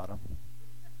did this, Autumn.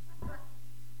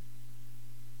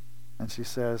 And she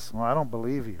says, well, I don't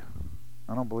believe you.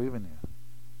 I don't believe in you.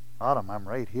 Autumn, I'm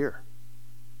right here.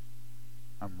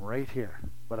 I'm right here,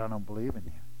 but I don't believe in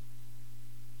you.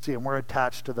 See, and we're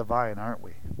attached to the vine, aren't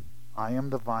we? I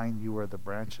am the vine, you are the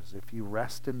branches. If you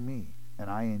rest in me and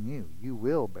I in you, you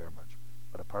will bear much fruit.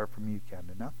 But apart from me, you can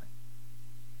do nothing.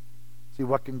 See,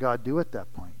 what can God do at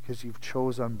that point? Because you've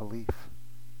chose unbelief.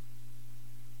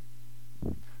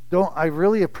 I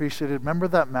really appreciated, remember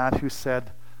that man who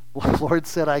said, well, the Lord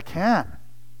said, I can,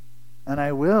 and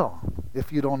I will,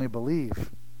 if you'd only believe.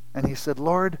 And he said,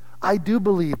 Lord, I do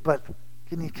believe, but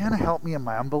can you kind of help me in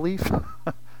my unbelief?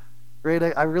 Right?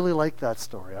 I really like that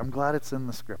story. I'm glad it's in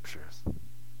the Scriptures.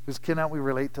 Because cannot we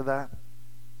relate to that?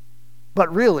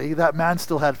 But really, that man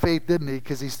still had faith, didn't he?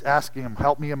 Because he's asking him,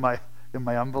 help me in my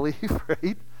unbelief,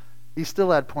 right? He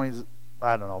still had points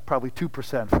I don't know, probably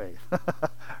 2% faith,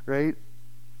 right?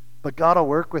 But God will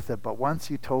work with it. But once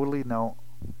you totally know,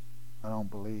 I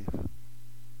don't believe.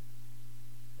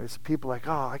 There's people like,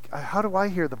 oh, how do I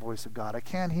hear the voice of God? I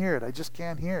can't hear it. I just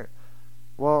can't hear it.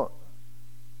 Well,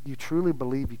 you truly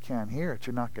believe you can't hear it,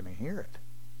 you're not going to hear it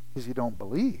because you don't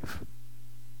believe.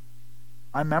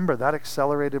 I remember that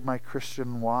accelerated my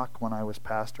Christian walk when I was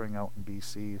pastoring out in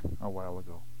BC a while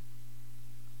ago.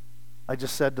 I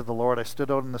just said to the Lord, I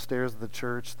stood out on the stairs of the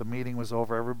church, the meeting was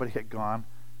over, everybody had gone,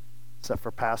 except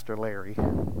for Pastor Larry.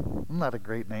 Isn't that a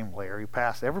great name, Larry?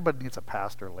 Everybody needs a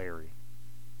Pastor Larry.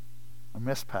 I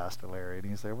miss Pastor Larry, and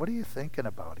he's there, what are you thinking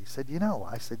about? He said,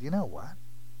 I said, you know what?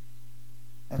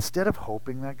 Instead of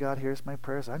hoping that God hears my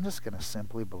prayers, I'm just going to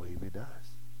simply believe he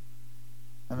does.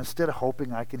 And instead of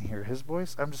hoping I can hear his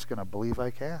voice, I'm just going to believe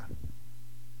I can.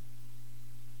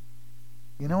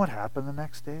 You know what happened the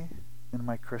next day in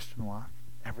my Christian walk?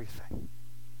 Everything.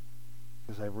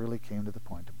 Because I really came to the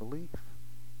point to believe.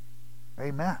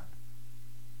 Amen.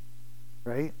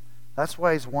 Right? That's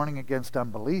why he's warning against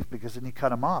unbelief, because then you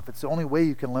cut him off. It's the only way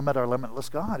you can limit our limitless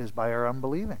God is by our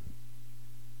unbelieving.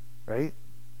 Right?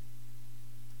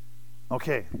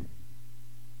 Okay.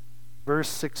 Verse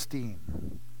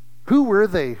 16. Who were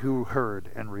they who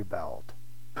heard and rebelled?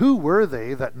 Who were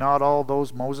they that not all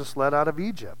those Moses led out of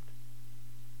Egypt?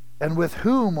 And with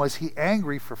whom was he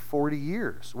angry for 40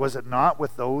 years? Was it not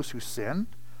with those who sinned,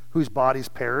 whose bodies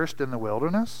perished in the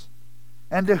wilderness?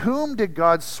 And to whom did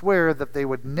God swear that they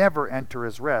would never enter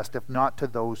his rest, if not to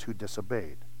those who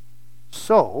disobeyed?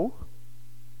 So,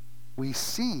 we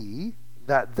see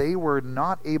that they were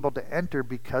not able to enter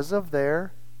because of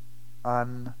their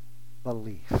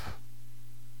unbelief.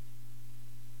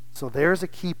 So there's a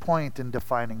key point in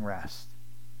defining rest.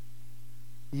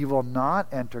 You will not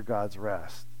enter God's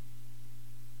rest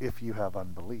if you have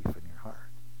unbelief in your heart.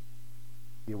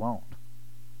 You won't.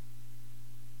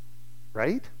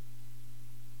 Right?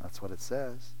 That's what it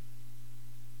says.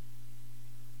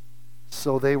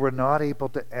 So they were not able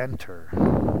to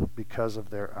enter because of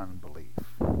their unbelief.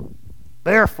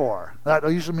 Therefore, that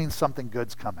usually means something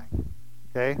good's coming.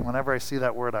 Okay? Whenever I see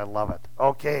that word, I love it.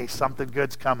 Okay, something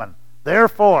good's coming.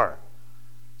 Therefore,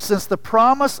 since the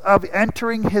promise of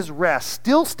entering his rest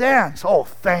still stands, oh,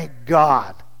 thank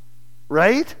God.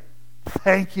 Right?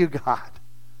 Thank you, God.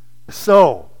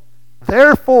 So,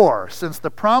 therefore, since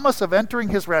the promise of entering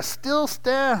his rest still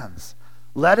stands,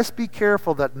 let us be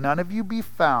careful that none of you be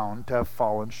found to have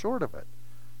fallen short of it.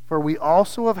 For we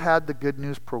also have had the good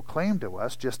news proclaimed to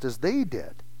us, just as they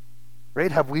did.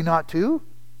 Right? Have we not too?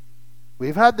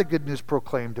 We've had the good news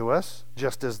proclaimed to us,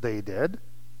 just as they did.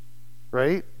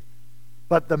 Right?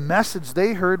 But the message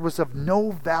they heard was of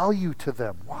no value to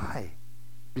them. Why?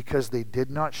 Because they did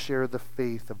not share the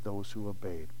faith of those who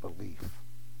obeyed. Belief.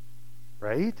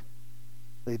 Right?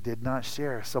 They did not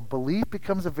share. So belief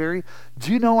becomes a very...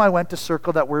 Do you know I went to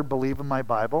circle that word believe in my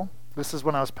Bible? This is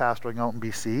when I was pastoring out in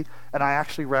BC, and I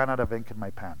actually ran out of ink in my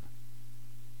pen.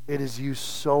 It is used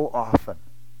so often.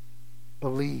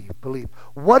 Believe, believe.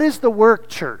 What is the work,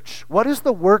 church? What is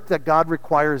the work that God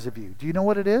requires of you? Do you know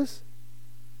what it is?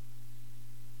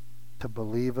 To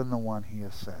believe in the one he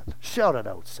has sent. Shout it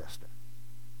out, sister.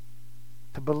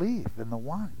 To believe in the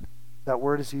one. That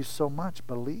word is used so much.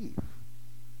 Believe.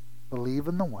 Believe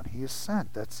in the one he has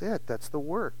sent. That's it. That's the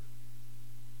work.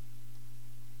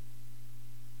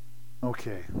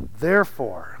 Okay.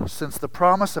 Therefore, since the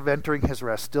promise of entering his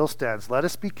rest still stands, let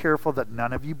us be careful that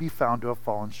none of you be found to have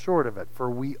fallen short of it. For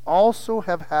we also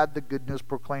have had the good news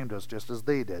proclaimed to us, just as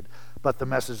they did. But the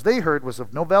message they heard was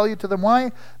of no value to them.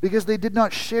 Why? Because they did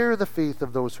not share the faith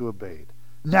of those who obeyed.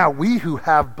 Now we who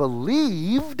have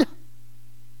believed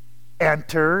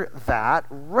enter that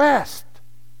rest.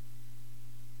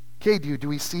 Okay, do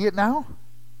we see it now?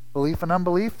 Belief and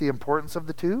unbelief, the importance of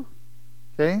the two.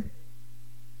 Okay?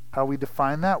 How we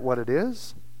define that, what it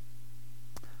is.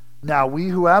 Now we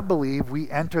who have believed, we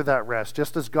enter that rest,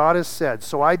 just as God has said.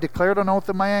 So I declared an oath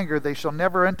in my anger, they shall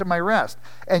never enter my rest.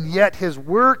 And yet his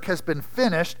work has been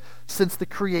finished since the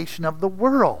creation of the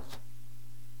world.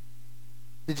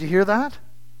 Did you hear that?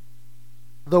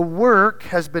 The work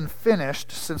has been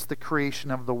finished since the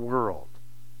creation of the world.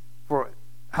 For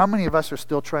how many of us are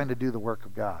still trying to do the work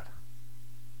of God?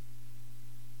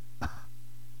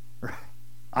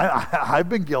 I've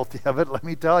been guilty of it, let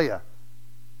me tell you.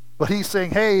 But he's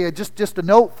saying, hey, just a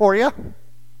note for you.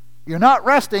 You're not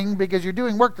resting because you're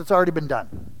doing work that's already been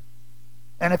done.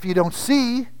 And if you don't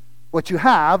see what you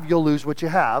have, you'll lose what you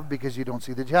have because you don't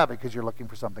see that you have it because you're looking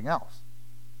for something else.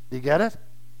 Do you get it?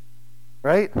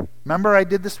 Right? Remember I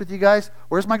did this with you guys?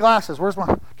 Where's my glasses?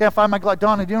 Can't find my glasses.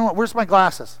 Donna, do you know what? Where's my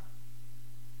glasses?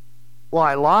 Well,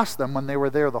 I lost them when they were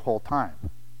there the whole time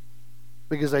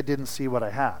because I didn't see what I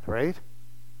had, right?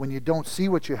 When you don't see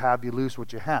what you have, you lose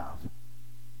what you have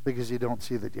because you don't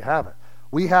see that you have it.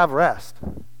 We have rest.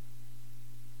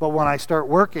 But when I start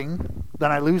working,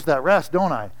 then I lose that rest,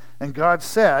 don't I? And God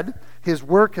said his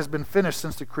work has been finished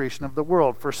since the creation of the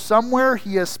world. For somewhere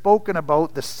he has spoken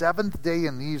about the seventh day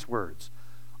in these words.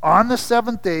 On the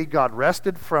seventh day, God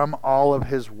rested from all of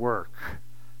his work.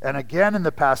 And again in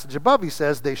the passage above, he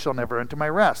says, they shall never enter my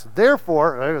rest.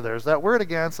 Therefore, there's that word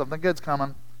again, something good's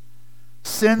coming.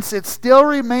 Since it still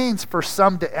remains for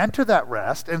some to enter that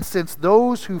rest, and since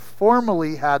those who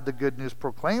formerly had the good news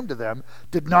proclaimed to them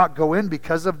did not go in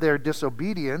because of their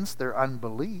disobedience, their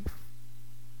unbelief,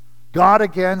 God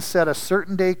again set a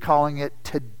certain day, calling it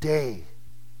today.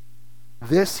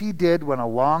 This he did when a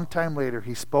long time later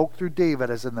he spoke through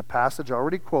David, as in the passage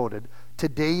already quoted,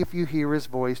 today if you hear his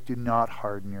voice, do not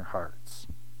harden your hearts.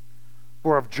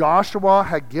 For if Joshua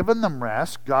had given them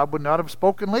rest, God would not have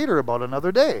spoken later about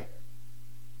another day.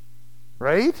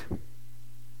 Right?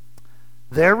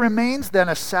 There remains then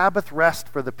a Sabbath rest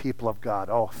for the people of God.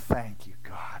 Oh, thank you,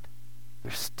 God.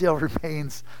 There still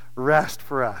remains rest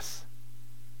for us.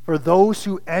 For those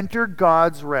who enter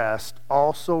God's rest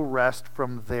also rest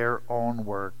from their own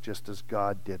work, just as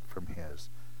God did from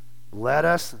his. Let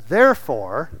us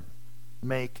therefore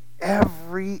make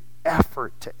every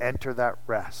effort to enter that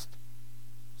rest,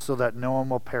 so that no one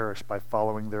will perish by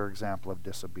following their example of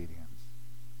disobedience.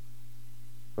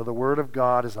 For the word of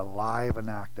God is alive and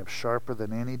active, sharper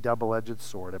than any double-edged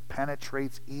sword. It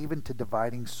penetrates even to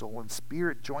dividing soul and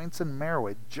spirit, joints and marrow.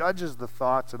 It judges the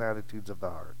thoughts and attitudes of the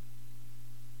heart.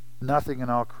 Nothing in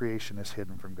all creation is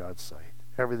hidden from God's sight.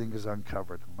 Everything is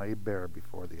uncovered and laid bare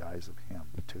before the eyes of him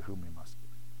to whom he must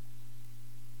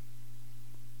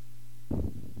give.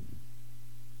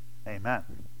 Amen.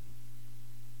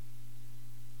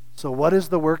 So what is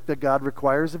the work that God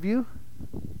requires of you?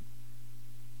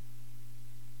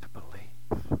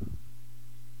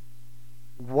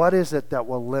 What is it that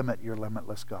will limit your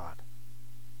limitless God?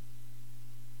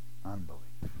 Unbelief.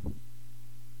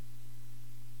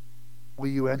 Will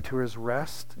you enter his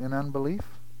rest in unbelief?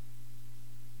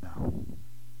 No,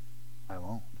 I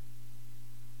won't.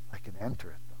 I can enter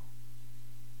it,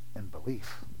 though, in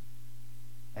belief.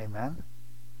 Amen?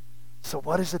 So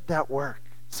what is it that work?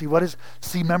 See,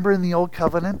 remember in the Old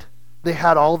Covenant, they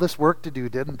had all this work to do,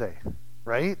 didn't they?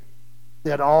 Right? They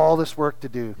had all this work to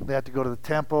do. They had to go to the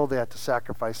temple. They had to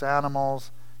sacrifice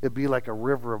animals. It'd be like a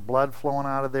river of blood flowing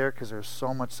out of there because there's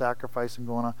so much sacrificing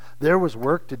going on. There was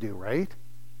work to do, right?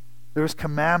 There was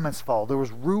commandments followed. There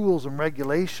was rules and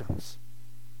regulations.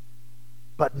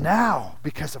 But now,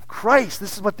 because of Christ,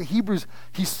 this is what the Hebrews,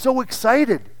 he's so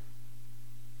excited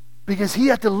because he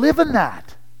had to live in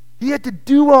that. He had to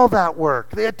do all that work.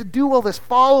 They had to do all this,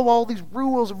 follow all these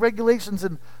rules and regulations,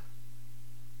 and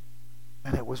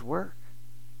it was work.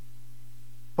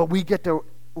 But we get to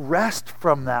rest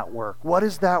from that work. What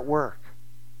is that work?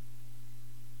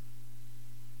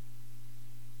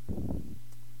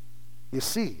 You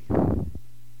see, do you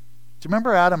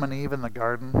remember Adam and Eve in the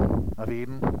Garden of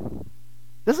Eden?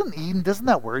 Doesn't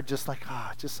that word just like,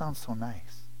 it just sounds so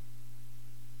nice.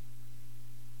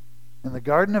 In the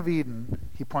Garden of Eden,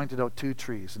 he pointed out two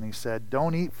trees, and he said,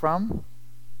 don't eat from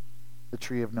the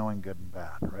tree of knowing good and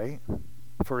bad, right?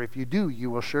 For if you do, you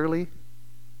will surely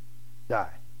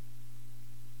die.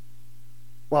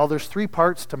 Well, there's three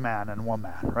parts to man and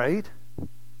woman, right?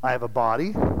 I have a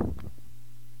body.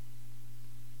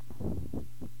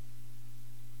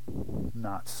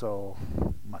 Not so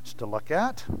much to look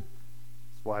at.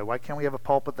 That's why can't we have a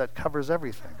pulpit that covers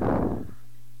everything?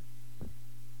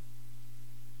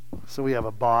 So we have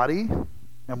a body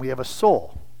and we have a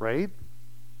soul, right?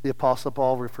 The Apostle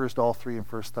Paul refers to all three in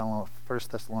 1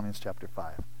 Thessalonians chapter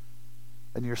 5.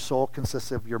 And your soul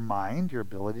consists of your mind, your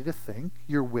ability to think,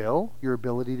 your will, your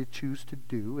ability to choose to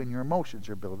do, and your emotions,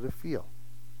 your ability to feel,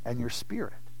 and your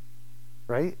spirit,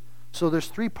 right? So there's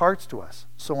three parts to us.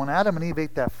 So when Adam and Eve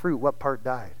ate that fruit, what part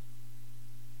died?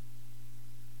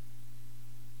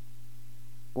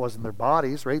 It wasn't their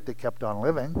bodies, right? They kept on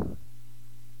living.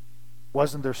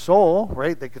 Wasn't their soul,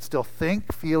 right? They could still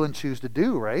think, feel, and choose to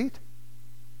do, right?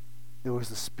 It was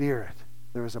the spirit.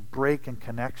 There was a break in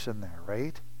connection there,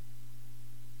 right?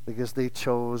 Because they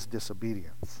chose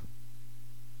disobedience,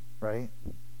 right?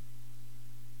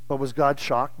 But was God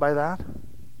shocked by that?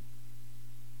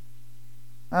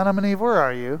 Adam and Eve, where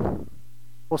are you?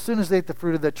 Well, as soon as they ate the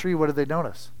fruit of that tree, what did they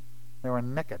notice? They were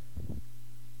naked,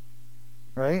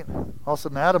 right? All of a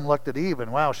sudden Adam looked at Eve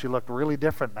and wow, she looked really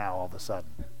different now all of a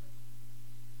sudden.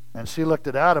 And she looked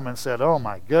at Adam and said, oh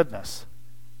my goodness.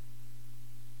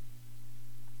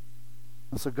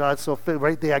 And so God's so fit,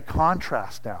 right? They had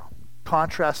contrast now.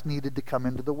 Contrast needed to come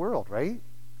into the world, right?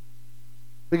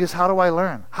 Because how do I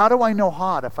learn? How do I know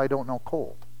hot if I don't know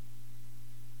cold?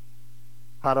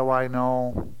 How do I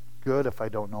know good if I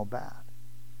don't know bad?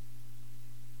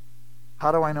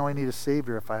 How do I know I need a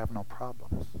Savior if I have no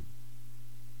problems?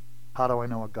 How do I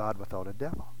know a God without a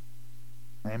devil?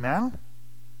 Amen?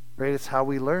 Right? It's how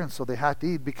we learn. So they had to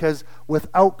eat, because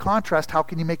without contrast, how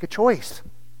can you make a choice?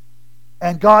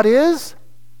 And God is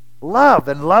love,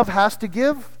 and love has to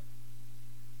give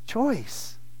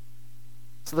choice.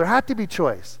 So there had to be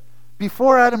choice.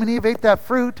 Before Adam and Eve ate that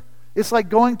fruit, it's like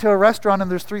going to a restaurant and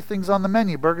there's 3 things on the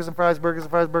menu: burgers and fries, burgers and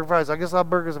fries, burgers and fries. I guess I'll have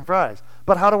burgers and fries.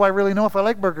 But how do I really know if I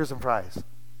like burgers and fries?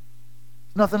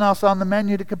 There's nothing else on the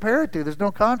menu to compare it to. There's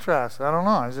no contrast. I don't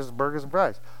know. It's just burgers and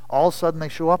fries. All of a sudden they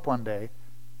show up one day.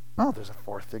 Oh, there's a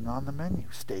 4th thing on the menu: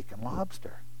 steak and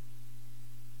lobster.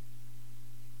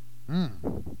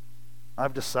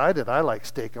 I've decided I like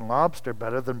steak and lobster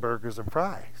better than burgers and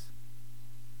fries.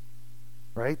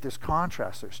 Right? There's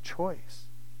contrast. There's choice.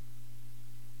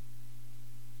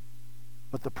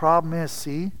 But the problem is,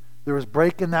 see, there was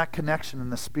breaking that connection in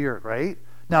the Spirit, right?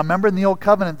 Now, remember in the Old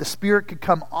Covenant, the Spirit could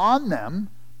come on them,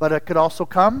 but it could also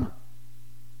come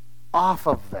off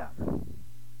of them,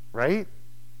 right?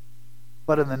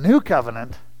 But in the New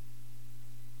Covenant,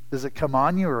 does it come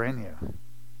on you or in you?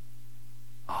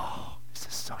 Oh, this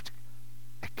is so...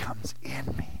 It comes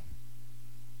in me.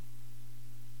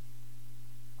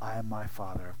 I and my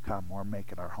Father have come. We're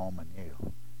making our home in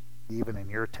you, even in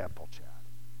your temple, Chad.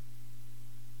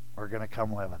 We're going to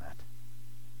come live in it.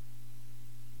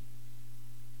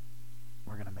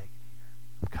 We're going to make it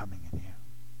here. I'm coming in you.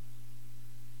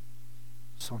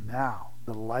 So now,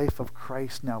 the life of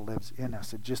Christ now lives in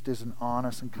us. It just isn't on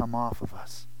us and come off of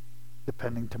us,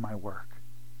 depending to my work.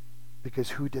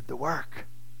 Because who did the work?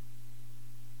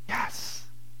 Yes.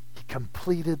 He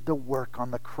completed the work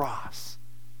on the cross.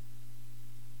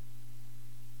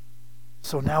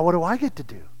 So now what do I get to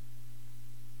do?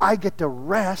 I get to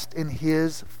rest in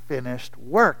his finished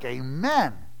work.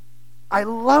 Amen. I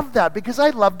love that because I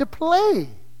love to play.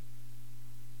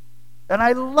 And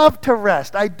I love to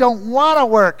rest. I don't want to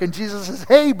work. And Jesus says,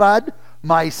 hey, bud,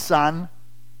 my son,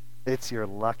 it's your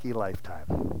lucky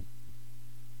lifetime.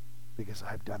 Because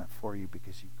I've done it for you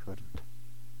because you couldn't.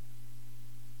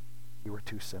 You were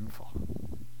too sinful.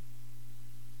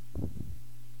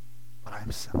 But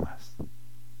I'm sinless.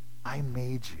 I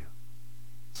made you.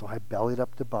 So I bellied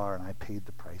up the bar and I paid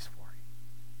the price for you.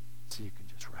 So you can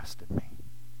just rest in me.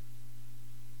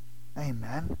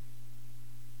 Amen.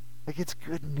 Like, it's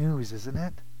good news, isn't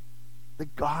it? The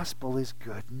gospel is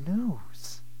good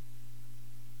news.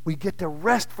 We get to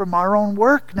rest from our own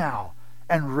work now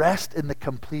and rest in the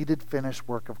completed, finished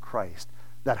work of Christ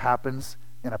that happens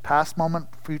in a past moment,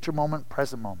 future moment,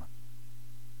 present moment.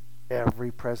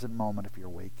 Every present moment of your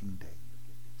waking day, you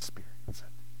get to experience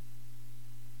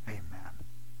it. Amen.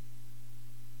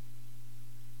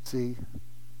 See,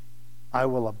 I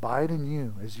will abide in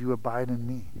you as you abide in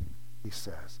me, he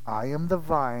says. I am the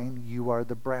vine, you are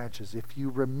the branches. If you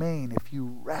remain, if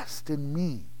you rest in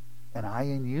me, and I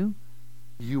in you,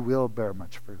 you will bear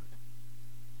much fruit.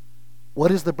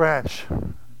 What is the branch?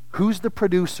 Who's the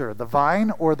producer, the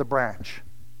vine or the branch?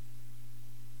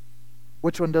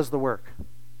 Which one does the work?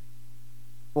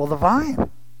 Well, the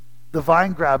vine. The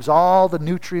vine grabs all the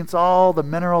nutrients, all the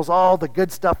minerals, all the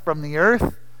good stuff from the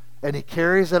earth, and he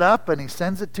carries it up and he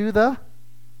sends it to the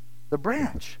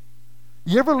branch.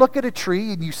 You ever look at a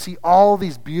tree and you see all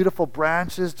these beautiful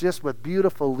branches just with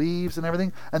beautiful leaves and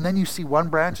everything, and then you see one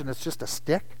branch and it's just a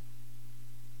stick?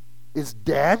 It's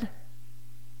dead.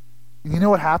 And you know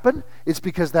what happened? It's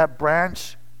because that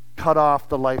branch cut off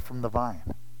the life from the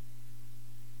vine.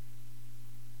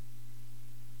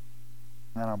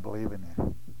 I don't believe in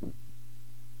you.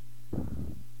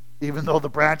 Even though the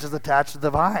branch is attached to the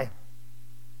vine.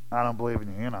 I don't believe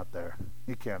in you. You're not there.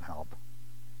 You can't help.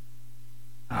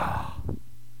 Oh.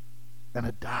 And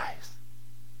it dies.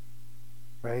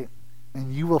 Right?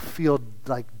 And you will feel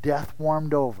like death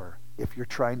warmed over if you're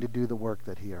trying to do the work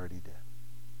that he already did.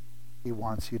 He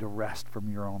wants you to rest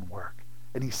from your own work.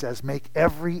 And he says, make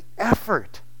every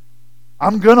effort.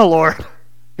 I'm gonna, Lord,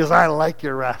 because I like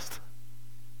your rest.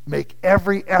 Make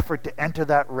every effort to enter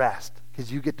that rest,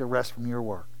 because you get to rest from your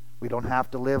work. We don't have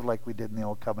to live like we did in the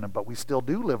Old Covenant, but we still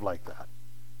do live like that.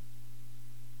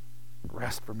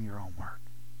 Rest from your own work.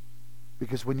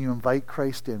 Because when you invite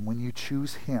Christ in, when you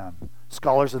choose him,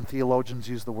 scholars and theologians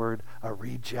use the word a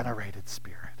regenerated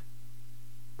spirit.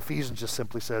 Ephesians just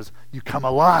simply says, you come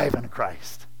alive in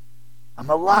Christ.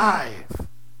 I'm alive.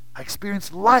 I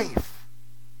experience life.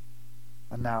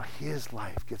 And now his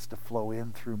life gets to flow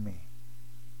in through me.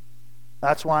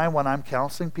 That's why when I'm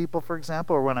counseling people, for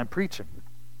example, or when I'm preaching,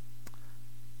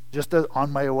 just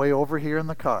on my way over here in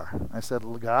the car, I said,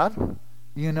 God,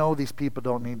 you know these people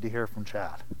don't need to hear from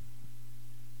Chad.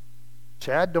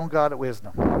 Chad don't got it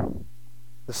wisdom.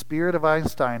 The spirit of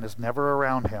Einstein is never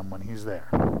around him when he's there.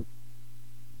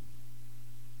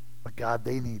 But God,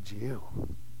 they need you.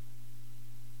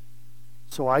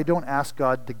 So I don't ask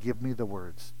God to give me the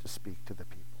words to speak to the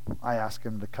people. I ask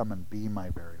him to come and be my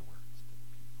very words to the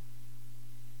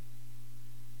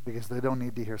people. Because they don't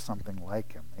need to hear something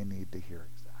like him. They need to hear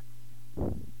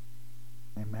exactly.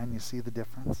 Amen. You see the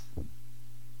difference?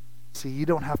 See, you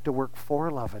don't have to work for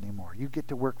love anymore. You get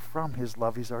to work from his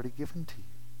love he's already given to you.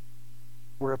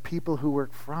 We're a people who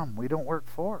work from. We don't work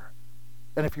for.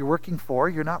 And if you're working for,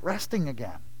 you're not resting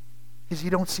again. Because you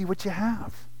don't see what you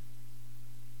have.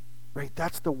 Right?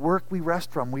 That's the work we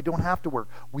rest from. We don't have to work.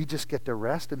 We just get to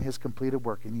rest in his completed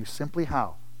work. And you simply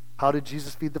how? How did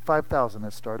Jesus feed the 5,000?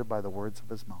 It started by the words of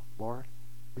his mouth. Lord,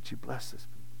 would you bless this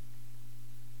people?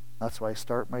 That's why I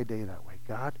start my day that way.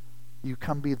 God, you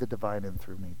come be the divine in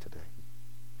through me today.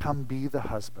 Come be the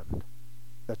husband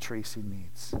that Tracy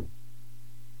needs.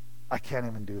 I can't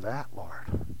even do that,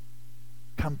 Lord.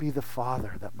 Come be the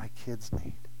father that my kids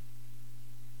need.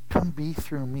 Come be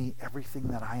through me everything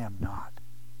that I am not.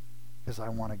 Because I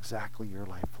want exactly your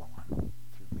life flowing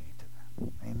through me to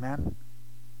them. Amen?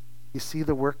 You see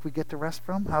the work we get to rest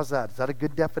from? How's that? Is that a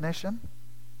good definition?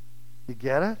 You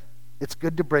get it? It's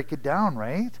good to break it down,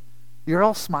 right? You're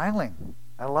all smiling.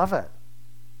 I love it.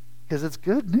 Because it's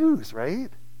good news,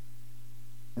 right?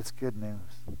 It's good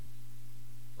news.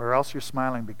 Or else you're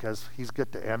smiling because he's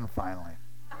good to end finally.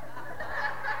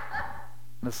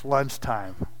 And it's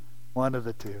lunchtime. One of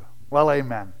the two. Well,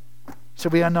 amen.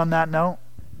 Should we end on that note?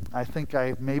 I think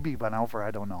I maybe went over. I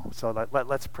don't know. So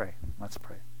let's pray. Let's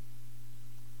pray.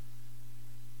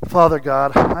 Father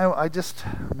God, I just,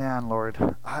 man, Lord,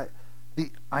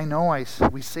 I know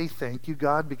we say thank you,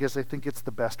 God, because I think it's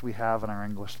the best we have in our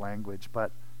English language.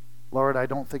 But, Lord, I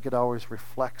don't think it always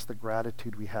reflects the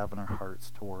gratitude we have in our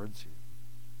hearts towards you.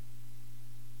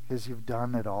 Because you've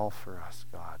done it all for us,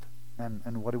 God.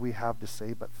 And what do we have to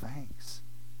say but thanks?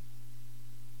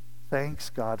 Thanks,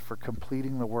 God, for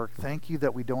completing the work. Thank you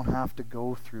that we don't have to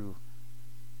go through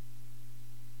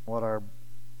what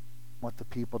the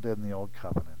people did in the old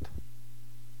covenant.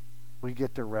 We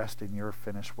get to rest in your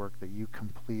finished work that you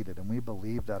completed, and we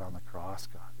believe that on the cross,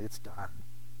 God. It's done.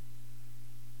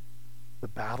 The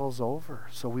battle's over,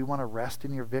 so we want to rest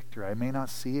in your victory. I may not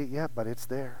see it yet, but it's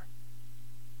there.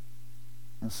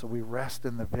 And so we rest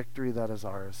in the victory that is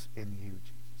ours in you,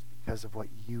 Jesus, because of what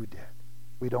you did.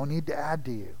 We don't need to add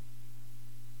to you.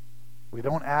 We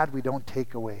don't add, we don't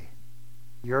take away.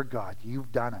 You're God.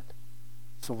 You've done it.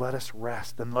 So let us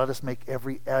rest and let us make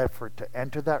every effort to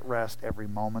enter that rest every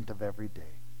moment of every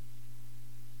day.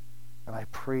 And I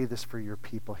pray this for your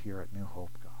people here at New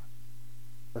Hope, God,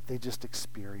 that they just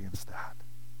experience that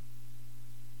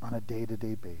on a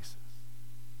day-to-day basis.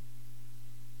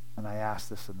 And I ask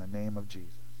this in the name of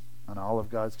Jesus. And all of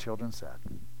God's children said,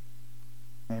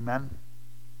 amen.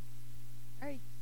 All right.